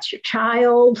 or that's your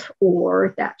child,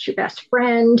 or that's your best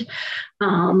friend,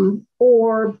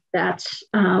 or that's,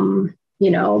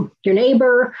 your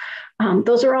neighbor.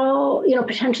 Those are all,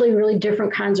 potentially really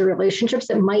different kinds of relationships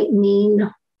that might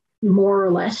mean more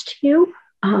or less to you.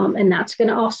 And that's going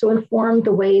to also inform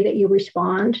the way that you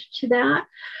respond to that.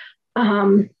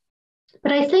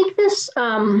 But I think this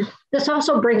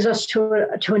also brings us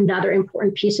to another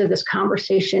important piece of this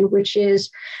conversation, which is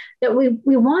that we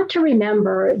want to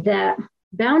remember that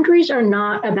boundaries are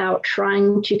not about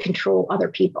trying to control other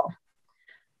people.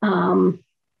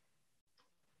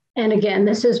 And again,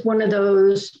 this is one of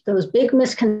those big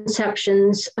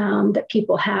misconceptions that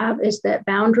people have, is that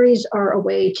boundaries are a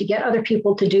way to get other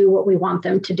people to do what we want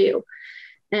them to do.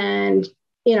 And,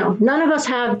 none of us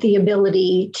have the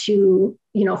ability to,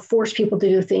 force people to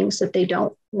do things that they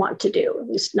don't want to do, at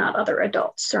least not other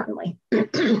adults, certainly.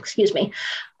 Excuse me.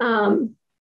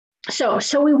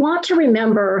 So we want to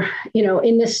remember,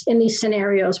 in these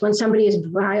scenarios, when somebody is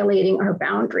violating our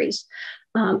boundaries,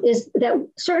 is that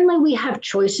certainly we have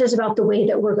choices about the way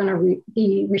that we're going to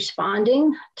be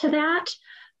responding to that,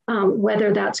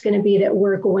 whether that's going to be that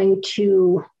we're going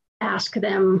to ask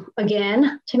them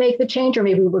again to make the change, or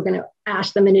maybe we're going to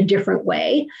ask them in a different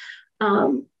way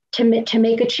to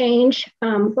make a change.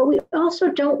 But we also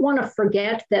don't want to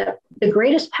forget that the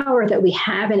greatest power that we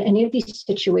have in any of these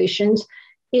situations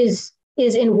is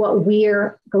in what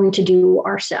we're going to do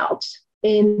ourselves,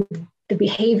 in the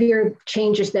behavior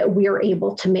changes that we are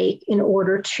able to make in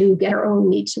order to get our own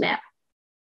needs met.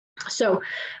 So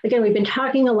again, we've been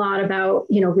talking a lot about,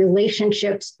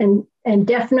 relationships, and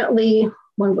definitely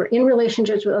when we're in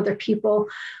relationships with other people,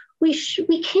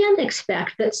 we can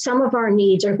expect that some of our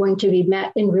needs are going to be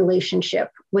met in relationship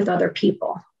with other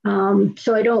people.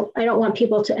 So I don't want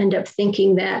people to end up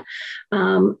thinking that,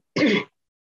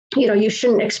 you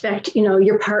shouldn't expect,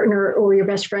 your partner or your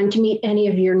best friend to meet any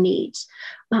of your needs.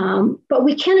 But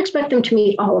we can't expect them to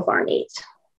meet all of our needs.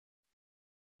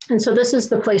 And so this is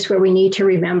the place where we need to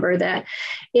remember that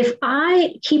if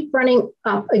I keep running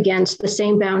up against the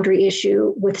same boundary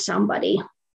issue with somebody,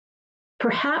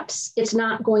 perhaps it's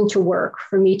not going to work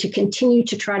for me to continue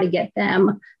to try to get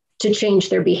them to change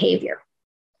their behavior.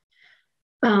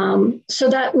 So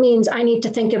that means I need to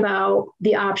think about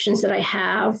the options that I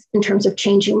have in terms of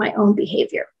changing my own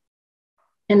behavior.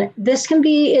 And this can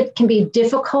be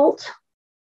difficult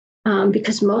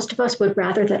because most of us would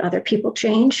rather that other people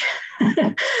change,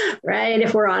 right?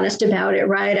 If we're honest about it,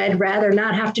 right? I'd rather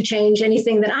not have to change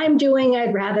anything that I'm doing.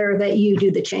 I'd rather that you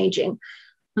do the changing.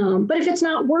 But if it's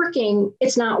not working,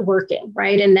 it's not working,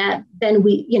 right? And then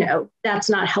that's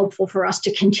not helpful for us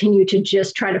to continue to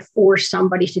just try to force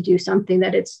somebody to do something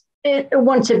that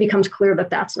once it becomes clear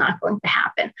that that's not going to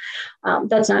happen.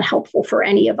 That's not helpful for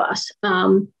any of us.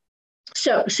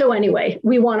 So anyway,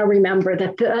 we want to remember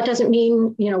that doesn't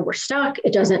mean, we're stuck.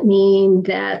 It doesn't mean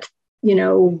that,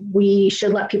 we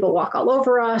should let people walk all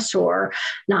over us or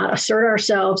not assert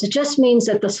ourselves. It just means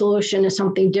that the solution is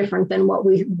something different than what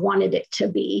we wanted it to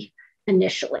be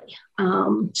initially.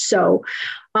 So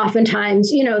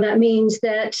oftentimes, that means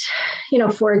that,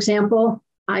 for example,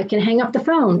 I can hang up the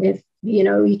phone if,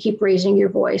 you keep raising your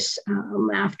voice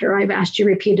after I've asked you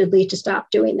repeatedly to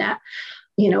stop doing that.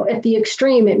 At the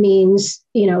extreme, it means,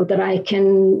 that I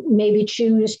can maybe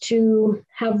choose to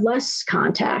have less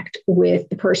contact with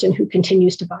the person who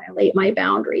continues to violate my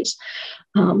boundaries.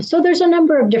 So there's a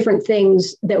number of different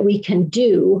things that we can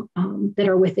do that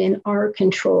are within our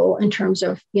control in terms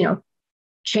of,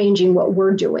 changing what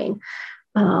we're doing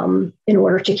in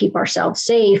order to keep ourselves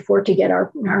safe or to get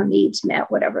our needs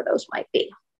met, whatever those might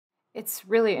be. It's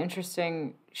really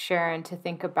interesting, Sharon, to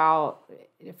think about.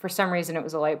 For some reason, it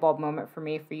was a light bulb moment for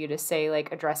me for you to say,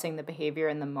 like, addressing the behavior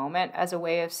in the moment as a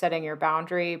way of setting your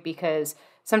boundary, because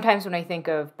sometimes when I think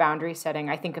of boundary setting,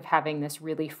 I think of having this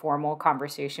really formal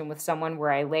conversation with someone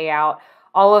where I lay out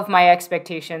all of my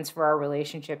expectations for our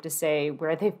relationship to say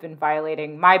where they've been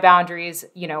violating my boundaries,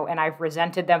 and I've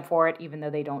resented them for it, even though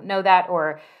they don't know that,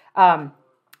 or,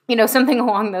 something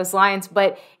along those lines.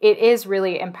 But it is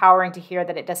really empowering to hear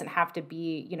that it doesn't have to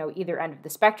be, either end of the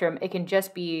spectrum. It can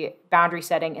just be boundary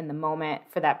setting in the moment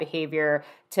for that behavior,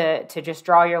 to just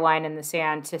draw your line in the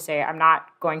sand to say, I'm not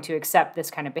going to accept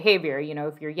this kind of behavior.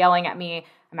 If you're yelling at me,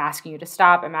 I'm asking you to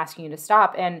stop.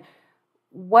 And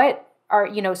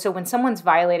so when someone's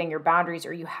violating your boundaries,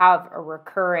 or you have a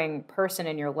recurring person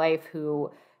in your life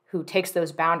who takes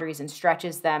those boundaries and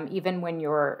stretches them, even when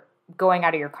you're going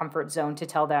out of your comfort zone to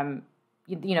tell them,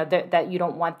 that you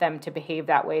don't want them to behave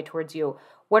that way towards you,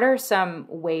 what are some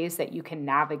ways that you can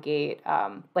navigate,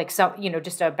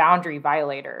 just a boundary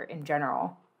violator in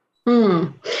general?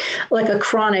 Like a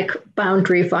chronic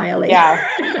boundary violator.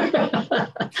 Yeah.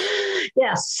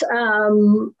 Yes.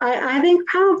 I think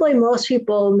probably most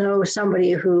people know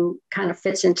somebody who kind of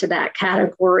fits into that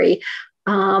category.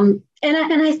 And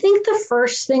I think the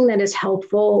first thing that is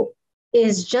helpful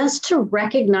is just to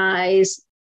recognize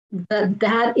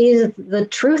that is the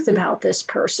truth about this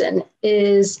person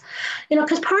is,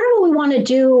 because part of what we want to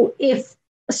do, if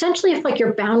like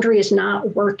your boundary is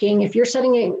not working, if you're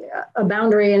setting a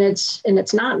boundary and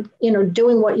it's not,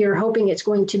 doing what you're hoping it's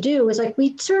going to do, is like,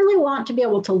 we certainly want to be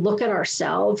able to look at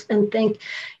ourselves and think,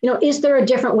 is there a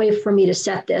different way for me to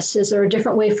set this? Is there a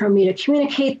different way for me to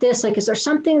communicate this? Like, is there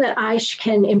something that I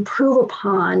can improve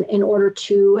upon in order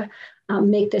to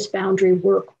make this boundary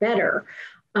work better?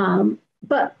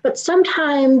 But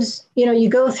sometimes, you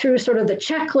go through sort of the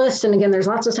checklist, and again, there's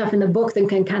lots of stuff in the book that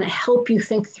can kind of help you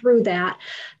think through that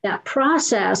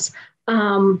process.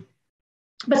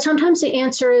 But sometimes the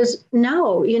answer is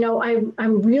no.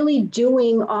 I'm really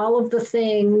doing all of the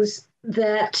things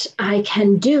that I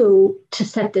can do to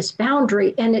set this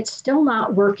boundary, and it's still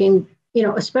not working,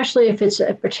 especially if it's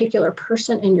a particular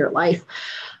person in your life.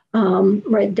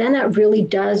 Right, then that really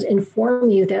does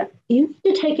inform you that you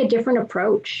need to take a different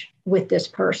approach with this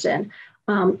person.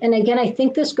 And again, I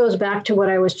think this goes back to what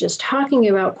I was just talking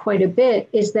about quite a bit,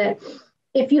 is that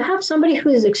if you have somebody who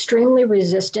is extremely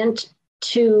resistant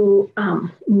to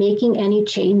making any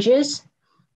changes,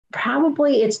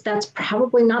 that's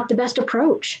probably not the best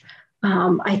approach.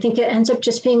 I think it ends up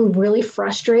just being really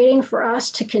frustrating for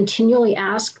us to continually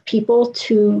ask people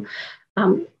to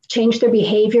change their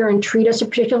behavior and treat us a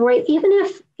particular way, even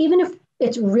if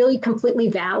it's really completely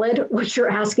valid what you're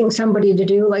asking somebody to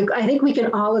do. Like, I think we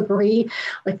can all agree,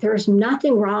 like, there's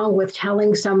nothing wrong with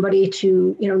telling somebody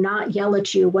to, not yell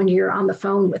at you when you're on the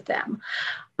phone with them.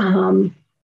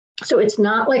 So it's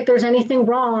not like there's anything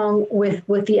wrong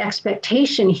with the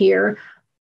expectation here.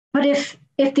 But if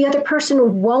the other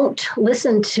person won't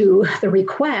listen to the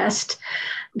request,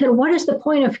 then what is the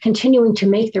point of continuing to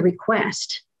make the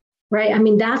request? Right? I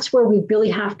mean, that's where we really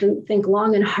have to think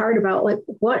long and hard about, like,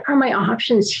 what are my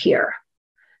options here?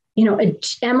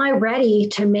 Am I ready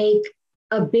to make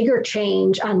a bigger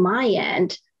change on my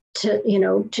end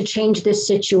to change this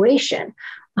situation?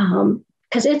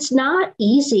 Because it's not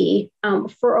easy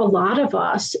for a lot of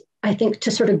us, I think,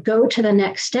 to sort of go to the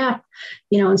next step,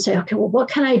 and say, okay, well, what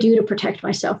can I do to protect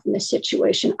myself in this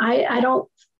situation? I don't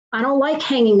like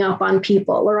hanging up on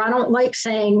people, or I don't like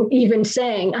saying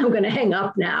I'm going to hang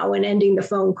up now and ending the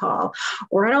phone call,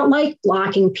 or I don't like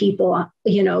blocking people,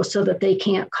 so that they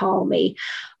can't call me.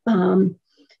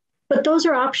 But those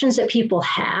are options that people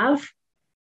have.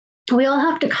 We all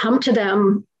have to come to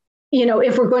them,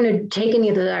 if we're going to take any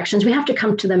of those actions, we have to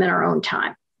come to them in our own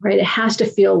time, right? It has to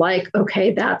feel like,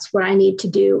 okay, that's what I need to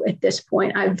do at this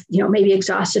point. I've, maybe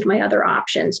exhausted my other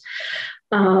options.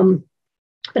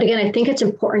 But again, I think it's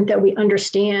important that we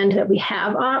understand that we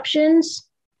have options,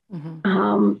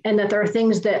 And that there are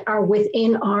things that are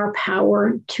within our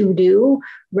power to do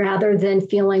rather than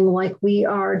feeling like we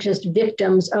are just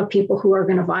victims of people who are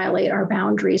going to violate our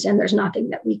boundaries and there's nothing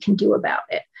that we can do about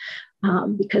it.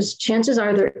 Because chances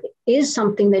are there is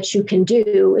something that you can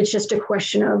do. It's just a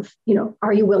question of,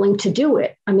 are you willing to do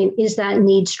it? I mean, is that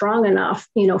need strong enough,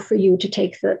 for you to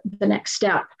take the next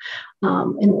step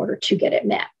in order to get it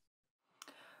met?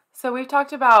 So we've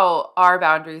talked about our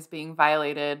boundaries being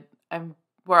violated, and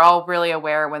we're all really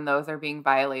aware when those are being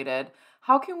violated.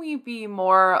 How can we be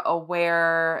more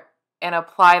aware and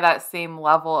apply that same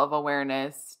level of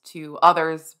awareness to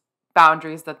others'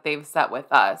 boundaries that they've set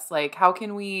with us? Like, how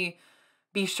can we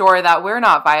be sure that we're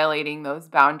not violating those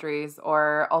boundaries?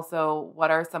 Or also, what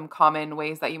are some common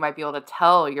ways that you might be able to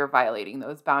tell you're violating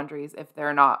those boundaries if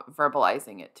they're not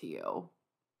verbalizing it to you?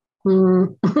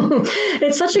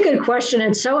 It's such a good question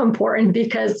and so important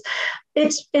because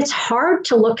it's hard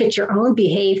to look at your own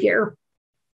behavior.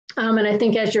 And I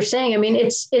think, as you're saying, I mean,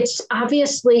 it's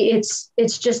obviously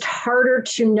it's just harder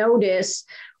to notice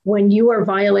when you are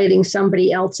violating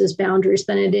somebody else's boundaries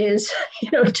than it is,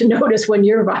 to notice when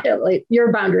your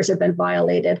boundaries have been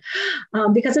violated,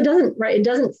 because it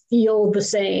doesn't feel the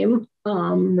same,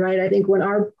 right? I think when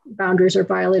our boundaries are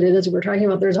violated, as we're talking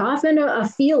about, there's often a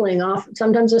feeling,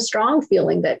 sometimes a strong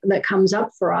feeling that comes up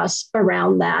for us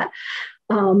around that.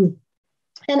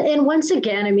 And once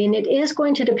again, I mean, it is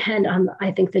going to depend on,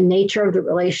 I think, the nature of the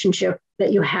relationship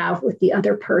that you have with the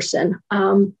other person.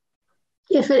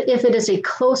 If it is a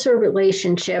closer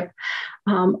relationship,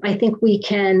 I think we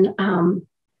can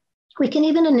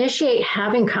even initiate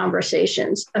having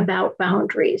conversations about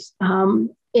boundaries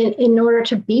in order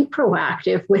to be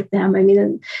proactive with them. I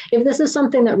mean, if this is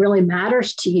something that really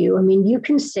matters to you, I mean, you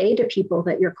can say to people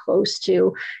that you're close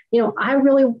to,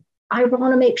 I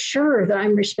want to make sure that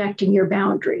I'm respecting your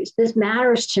boundaries. This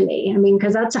matters to me. I mean,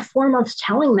 because that's a form of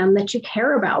telling them that you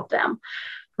care about them.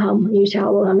 You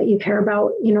tell them that you care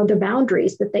about, the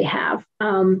boundaries that they have.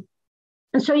 And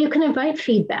so you can invite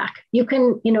feedback. You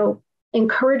can,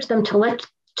 encourage them to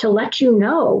let you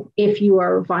know if you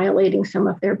are violating some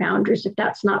of their boundaries, if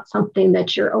that's not something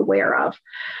that you're aware of.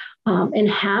 And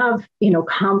have,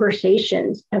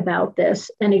 conversations about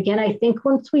this. And again, I think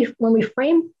when we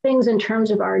frame things in terms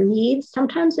of our needs,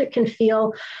 sometimes it can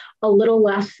feel a little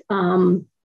less,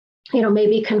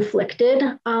 maybe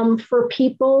conflicted for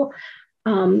people.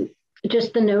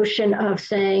 Just the notion of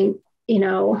saying,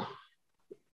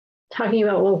 talking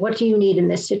about, well, what do you need in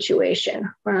this situation?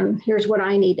 Here's what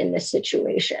I need in this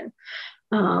situation.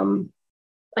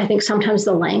 I think sometimes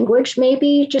the language,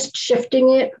 maybe just shifting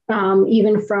it,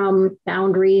 even from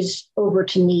boundaries over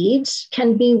to needs,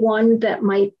 can be one that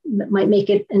might make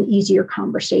it an easier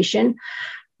conversation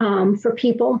for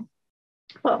people.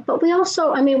 But we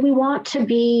also, we want to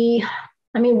be,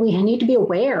 we need to be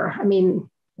aware.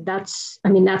 That's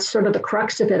sort of the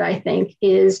crux of it, I think,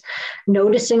 is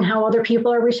noticing how other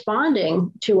people are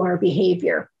responding to our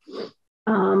behavior.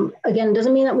 Again,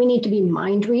 doesn't mean that we need to be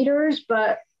mind readers,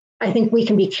 but I think we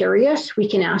can be curious. We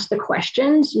can ask the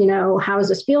questions, how is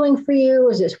this feeling for you?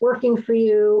 Is this working for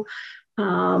you?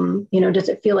 Does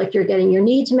it feel like you're getting your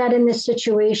needs met in this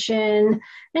situation?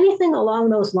 Anything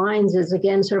along those lines is,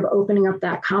 again, sort of opening up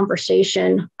that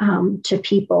conversation to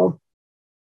people.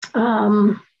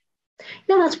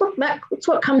 That's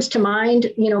what comes to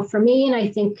mind, for me. And I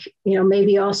think,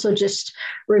 maybe also just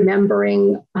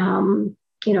remembering,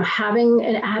 having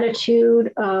an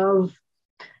attitude of,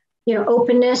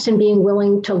 openness and being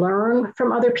willing to learn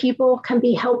from other people can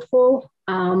be helpful.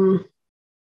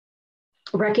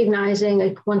 Recognizing,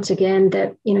 like, once again,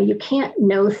 that, you can't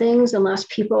know things unless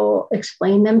people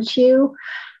explain them to you.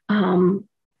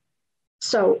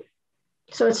 So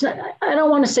it's not, I don't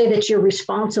want to say that you're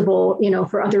responsible,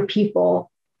 for other people's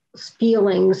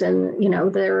feelings and,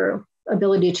 their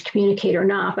ability to communicate or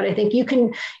not. But I think you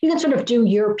can sort of do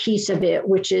your piece of it,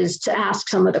 which is to ask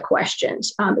some of the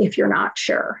questions. If you're not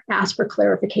sure, ask for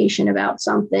clarification about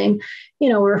something,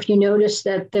 or if you notice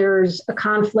that there's a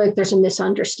conflict, there's a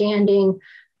misunderstanding.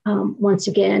 Once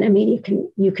again,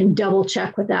 you can double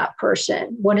check with that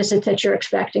person. What is it that you're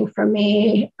expecting from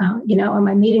me? Am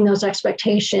I meeting those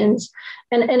expectations?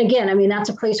 And again, that's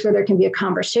a place where there can be a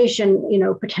conversation,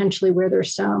 potentially where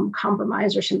there's some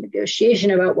compromise or some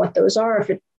negotiation about what those are.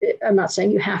 I'm not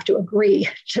saying you have to agree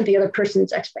to the other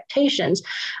person's expectations,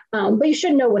 but you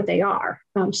should know what they are.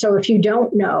 So if you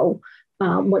don't know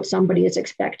what somebody is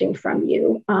expecting from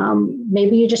you,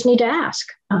 maybe you just need to ask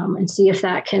and see if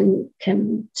that can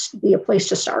be a place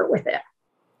to start with it.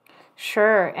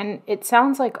 Sure. And it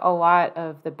sounds like a lot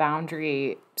of the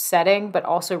boundary setting, but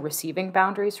also receiving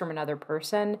boundaries from another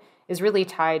person is really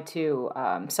tied to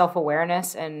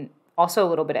self-awareness and also a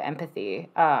little bit of empathy,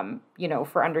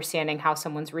 for understanding how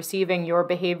someone's receiving your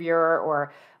behavior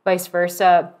or vice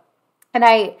versa. And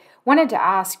I wanted to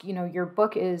ask, your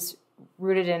book is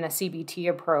rooted in a CBT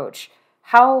approach.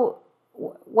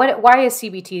 Why is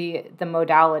CBT the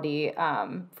modality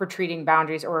for treating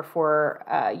boundaries, or for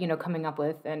coming up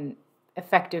with an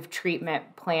effective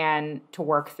treatment plan to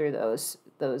work through those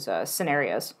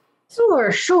scenarios?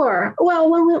 Sure. Well,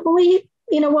 when we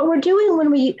what we're doing when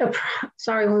we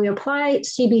apply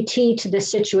CBT to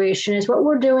this situation is what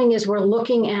we're doing is we're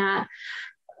looking at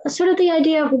sort of the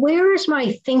idea of where is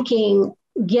my thinking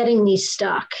getting me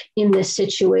stuck in this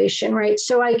situation, right?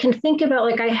 So I can think about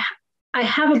like I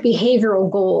have a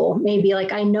behavioral goal, maybe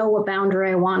like I know what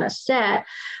boundary I want to set,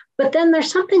 but then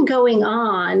there's something going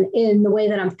on in the way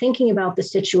that I'm thinking about the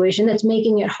situation that's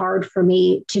making it hard for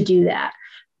me to do that.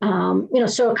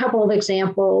 So a couple of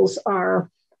examples are,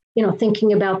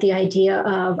 thinking about the idea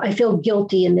of I feel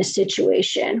guilty in this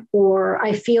situation, or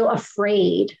I feel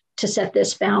afraid to set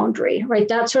this boundary, right?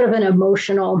 That's sort of an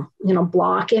emotional,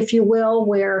 block, if you will,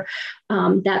 where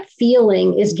that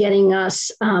feeling is getting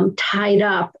us tied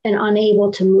up and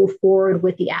unable to move forward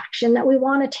with the action that we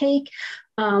want to take.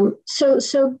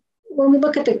 So when we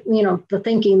look at the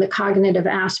thinking, the cognitive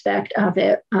aspect of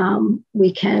it,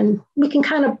 we can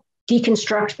kind of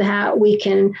deconstruct that. We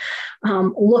can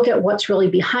look at what's really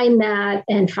behind that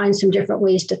and find some different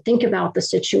ways to think about the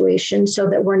situation so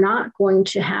that we're not going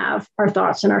to have our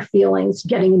thoughts and our feelings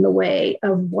getting in the way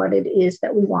of what it is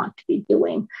that we want to be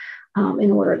doing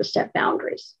in order to set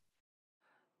boundaries.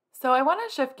 So I want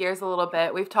to shift gears a little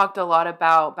bit. We've talked a lot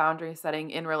about boundary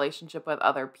setting in relationship with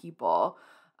other people.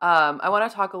 I want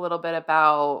to talk a little bit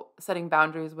about setting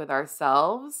boundaries with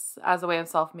ourselves as a way of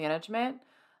self-management.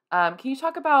 Can you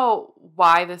talk about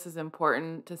why this is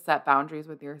important to set boundaries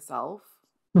with yourself?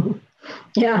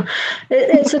 Yeah,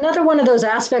 it's another one of those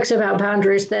aspects about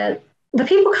boundaries that the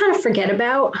people kind of forget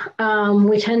about.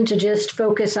 We tend to just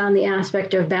focus on the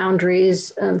aspect of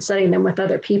boundaries and setting them with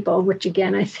other people, which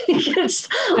again, I think it's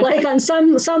like on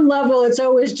some level, it's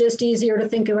always just easier to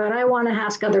think about, I want to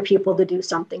ask other people to do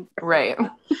something. Right.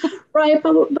 Right.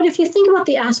 But if you think about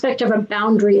the aspect of a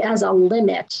boundary as a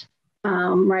limit,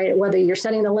 right, whether you're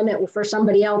setting the limit for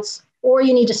somebody else or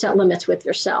you need to set limits with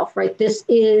yourself, right? This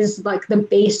is like the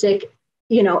basic,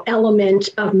 element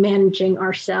of managing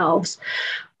ourselves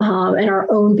and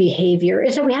our own behavior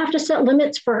is that we have to set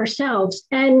limits for ourselves.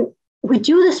 And we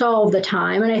do this all the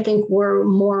time. And I think we're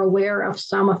more aware of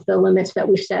some of the limits that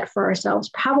we set for ourselves.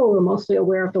 Probably we're mostly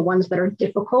aware of the ones that are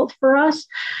difficult for us.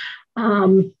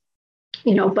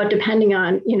 But depending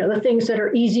on, the things that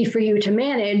are easy for you to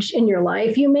manage in your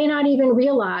life, you may not even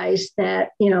realize that,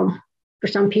 for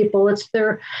some people,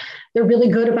 they're really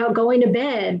good about going to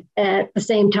bed at the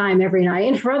same time every night.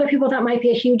 And for other people, that might be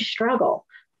a huge struggle,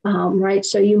 right?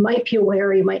 So you might be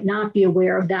aware, you might not be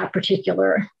aware of that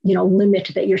particular, limit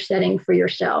that you're setting for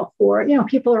yourself. Or,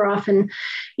 people are often,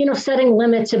 setting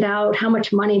limits about how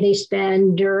much money they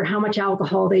spend or how much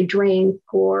alcohol they drink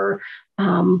or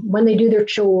when they do their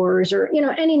chores or,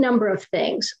 any number of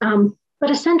things.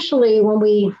 But essentially, when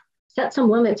we set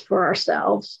some limits for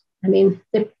ourselves,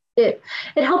 it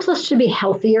helps us to be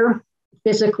healthier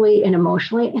physically and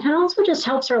emotionally. And it also just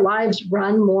helps our lives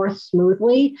run more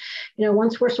smoothly.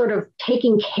 Once we're sort of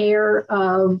taking care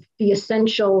of the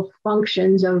essential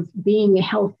functions of being a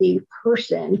healthy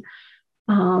person,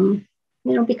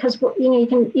 because, you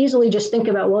can easily just think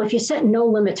about, well, if you set no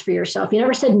limits for yourself, you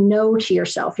never said no to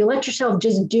yourself, you let yourself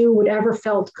just do whatever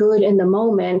felt good in the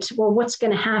moment. Well, what's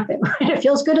going to happen? Right? It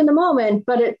feels good in the moment,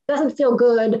 but it doesn't feel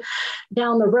good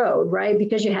down the road, right?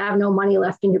 Because you have no money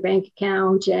left in your bank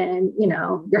account and,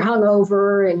 you're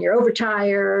hungover and you're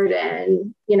overtired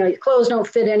and, your clothes don't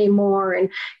fit anymore. And,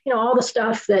 all the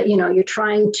stuff that, you're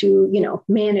trying to,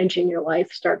 manage in your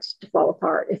life starts to fall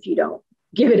apart if you don't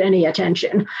give it any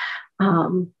attention.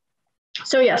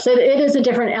 So yes, it is a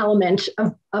different element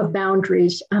of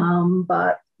boundaries,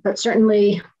 but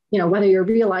certainly, whether you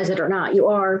realize it or not, you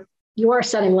are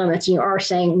setting limits and you are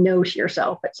saying no to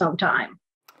yourself at some time.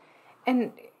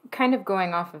 And kind of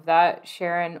going off of that,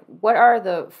 Sharon, what are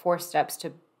the 4 steps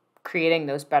to creating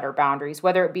those better boundaries,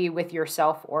 whether it be with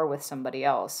yourself or with somebody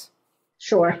else?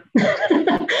 Sure.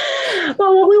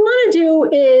 Well, what we want to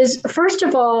do is, first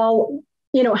of all,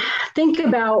 think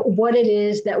about what it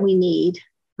is that we need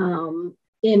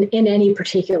in any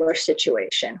particular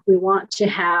situation. We want to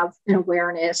have an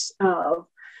awareness of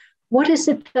what is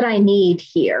it that I need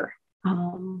here?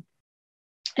 And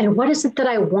what is it that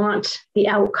I want the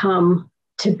outcome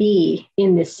to be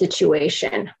in this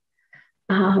situation?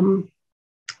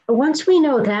 once we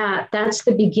know that, that's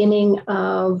the beginning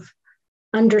of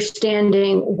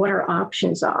understanding what our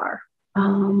options are,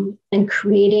 and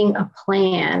creating a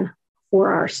plan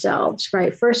for ourselves,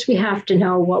 right? First, we have to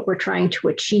know what we're trying to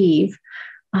achieve,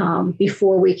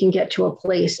 before we can get to a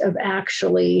place of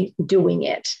actually doing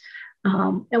it.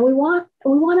 And we want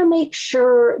to make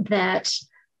sure that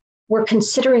we're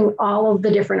considering all of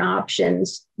the different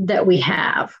options that we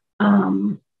have,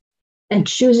 and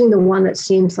choosing the one that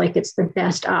seems like it's the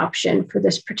best option for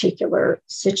this particular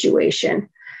situation.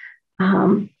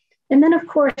 And then, of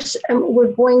course,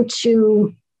 we're going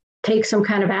to take some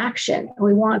kind of action.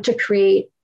 We want to create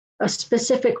a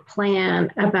specific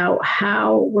plan about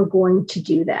how we're going to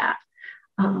do that.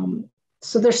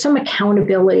 So there's some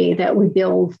accountability that we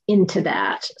build into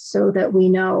that so that we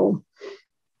know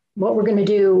what we're going to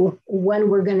do, when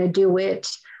we're going to do it.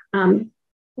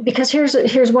 Because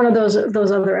here's one of those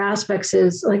other aspects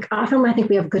is, like, often I think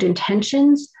we have good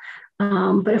intentions,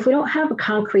 but if we don't have a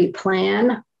concrete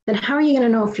plan, then how are you going to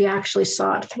know if you actually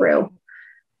saw it through?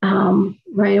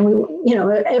 Right.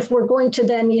 And if we're going to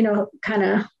then, kind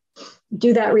of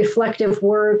do that reflective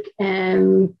work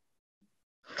and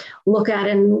look at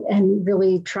it and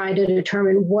really try to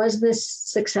determine, was this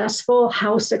successful?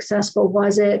 How successful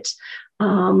was it?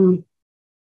 We're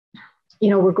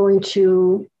going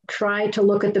to try to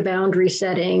look at the boundary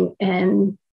setting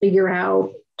and figure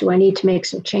out, do I need to make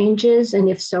some changes? And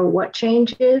if so, what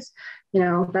changes?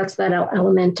 That's that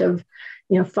element of,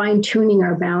 fine tuning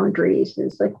our boundaries.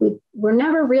 Is like, we're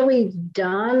never really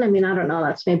done. I mean, I don't know,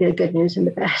 that's maybe the good news and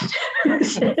the bad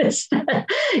news.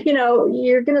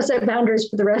 You're going to set boundaries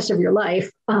for the rest of your life.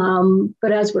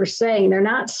 But as we're saying, they're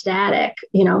not static,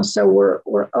 so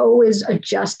we're always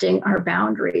adjusting our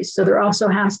boundaries. So there also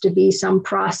has to be some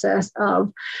process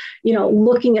of,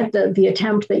 looking at the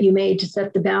attempt that you made to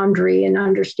set the boundary and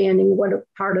understanding what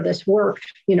part of this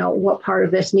worked, what part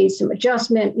of this needs some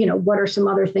adjustment, what are some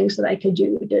other things that I could do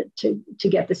to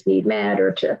get this need met,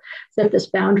 or to set this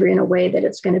boundary in a way that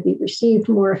it's going to be received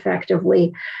more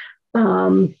effectively.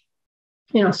 So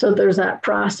there's that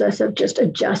process of just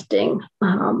adjusting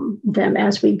them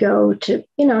as we go to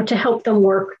help them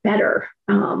work better.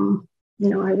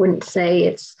 I wouldn't say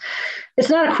it's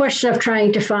not a question of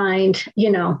trying to find,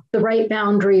 the right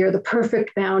boundary or the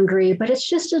perfect boundary, but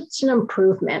it's an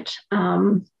improvement.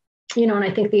 And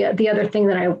I think the other thing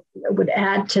that I would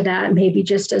add to that, maybe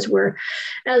just as we're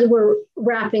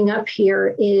wrapping up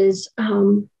here, is,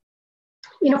 for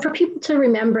people to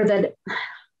remember that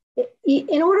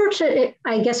in order to,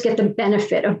 I guess, get the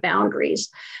benefit of boundaries,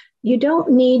 you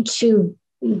don't need to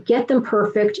get them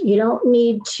perfect. You don't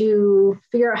need to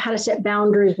figure out how to set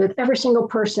boundaries with every single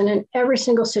person in every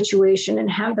single situation and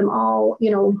have them all,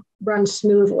 run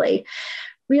smoothly.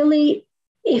 Really,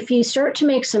 if you start to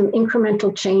make some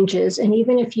incremental changes, and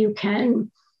even if you can,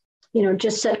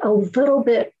 just set a little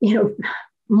bit,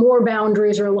 more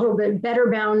boundaries or a little bit better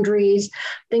boundaries,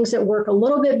 things that work a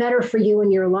little bit better for you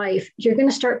in your life, you're going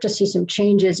to start to see some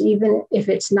changes, even if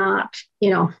it's not,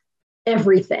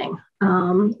 everything.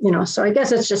 So I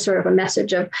guess it's just sort of a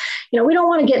message of, we don't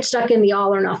want to get stuck in the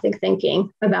all or nothing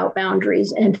thinking about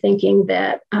boundaries and thinking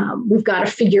that we've got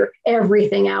to figure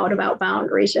everything out about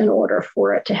boundaries in order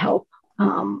for it to help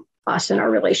us and our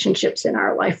relationships in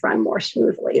our life run more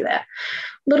smoothly. That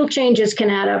little changes can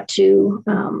add up to,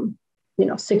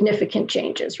 significant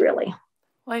changes, really.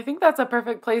 Well, I think that's a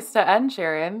perfect place to end,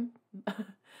 Sharon,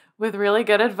 with really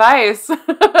good advice.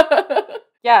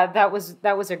 Yeah, that was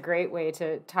a great way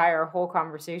to tie our whole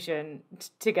conversation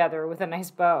together with a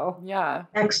nice bow. Yeah.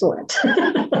 Excellent.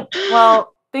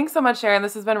 Well, thanks so much, Sharon.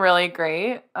 This has been really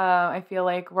great. I feel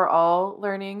like we're all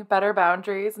learning better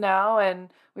boundaries now, and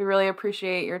we really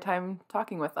appreciate your time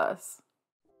talking with us.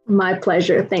 My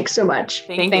pleasure. Thanks so much.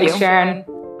 Thanks, you, Sharon.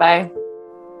 Bye.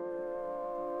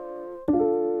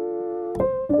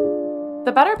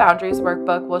 The Better Boundaries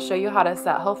Workbook will show you how to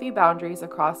set healthy boundaries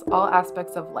across all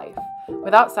aspects of life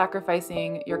without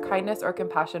sacrificing your kindness or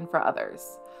compassion for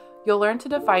others. You'll learn to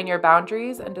define your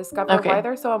boundaries and discover why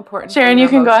they're so important. Sharon, you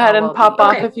can go ahead and pop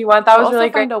off if you want. That was really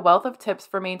great. You'll also find a wealth of tips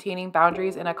for maintaining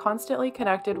boundaries in a constantly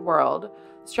connected world,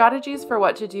 strategies for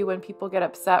what to do when people get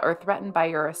upset or threatened by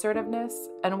your assertiveness,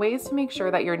 and ways to make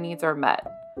sure that your needs are met.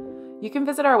 You can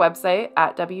visit our website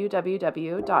at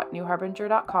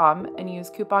www.newharbinger.com and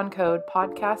use coupon code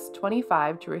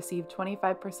podcast25 to receive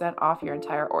 25% off your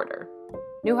entire order.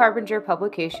 New Harbinger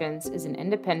Publications is an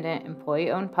independent,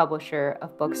 employee-owned publisher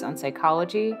of books on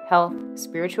psychology, health,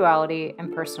 spirituality,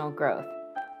 and personal growth.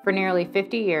 For nearly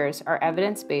 50 years, our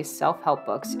evidence-based self-help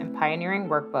books and pioneering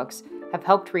workbooks have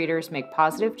helped readers make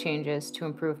positive changes to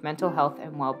improve mental health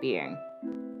and well-being.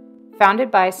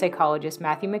 Founded by psychologists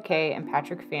Matthew McKay and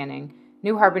Patrick Fanning,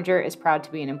 New Harbinger is proud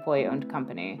to be an employee-owned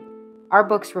company. Our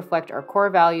books reflect our core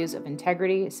values of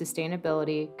integrity,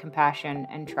 sustainability, compassion,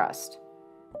 and trust.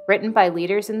 Written by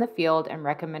leaders in the field and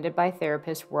recommended by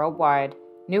therapists worldwide,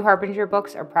 New Harbinger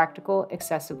books are practical,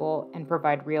 accessible, and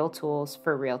provide real tools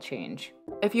for real change.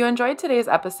 If you enjoyed today's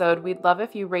episode, we'd love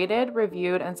if you rated,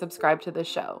 reviewed, and subscribed to the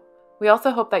show. We also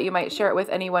hope that you might share it with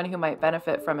anyone who might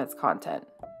benefit from its content.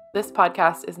 This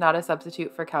podcast is not a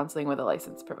substitute for counseling with a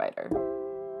licensed provider.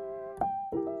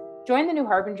 Join the New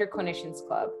Harbinger Clinicians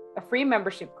Club, a free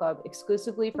membership club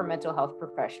exclusively for mental health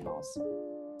professionals.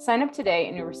 Sign up today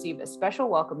and you'll receive a special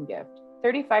welcome gift,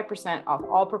 35% off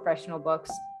all professional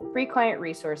books, free client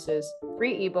resources,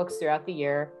 free ebooks throughout the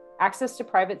year, access to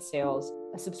private sales,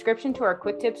 a subscription to our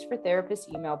Quick Tips for Therapists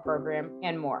email program,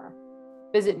 and more.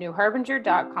 Visit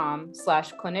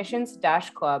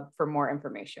newharbinger.com/clinicians-club for more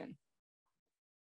information.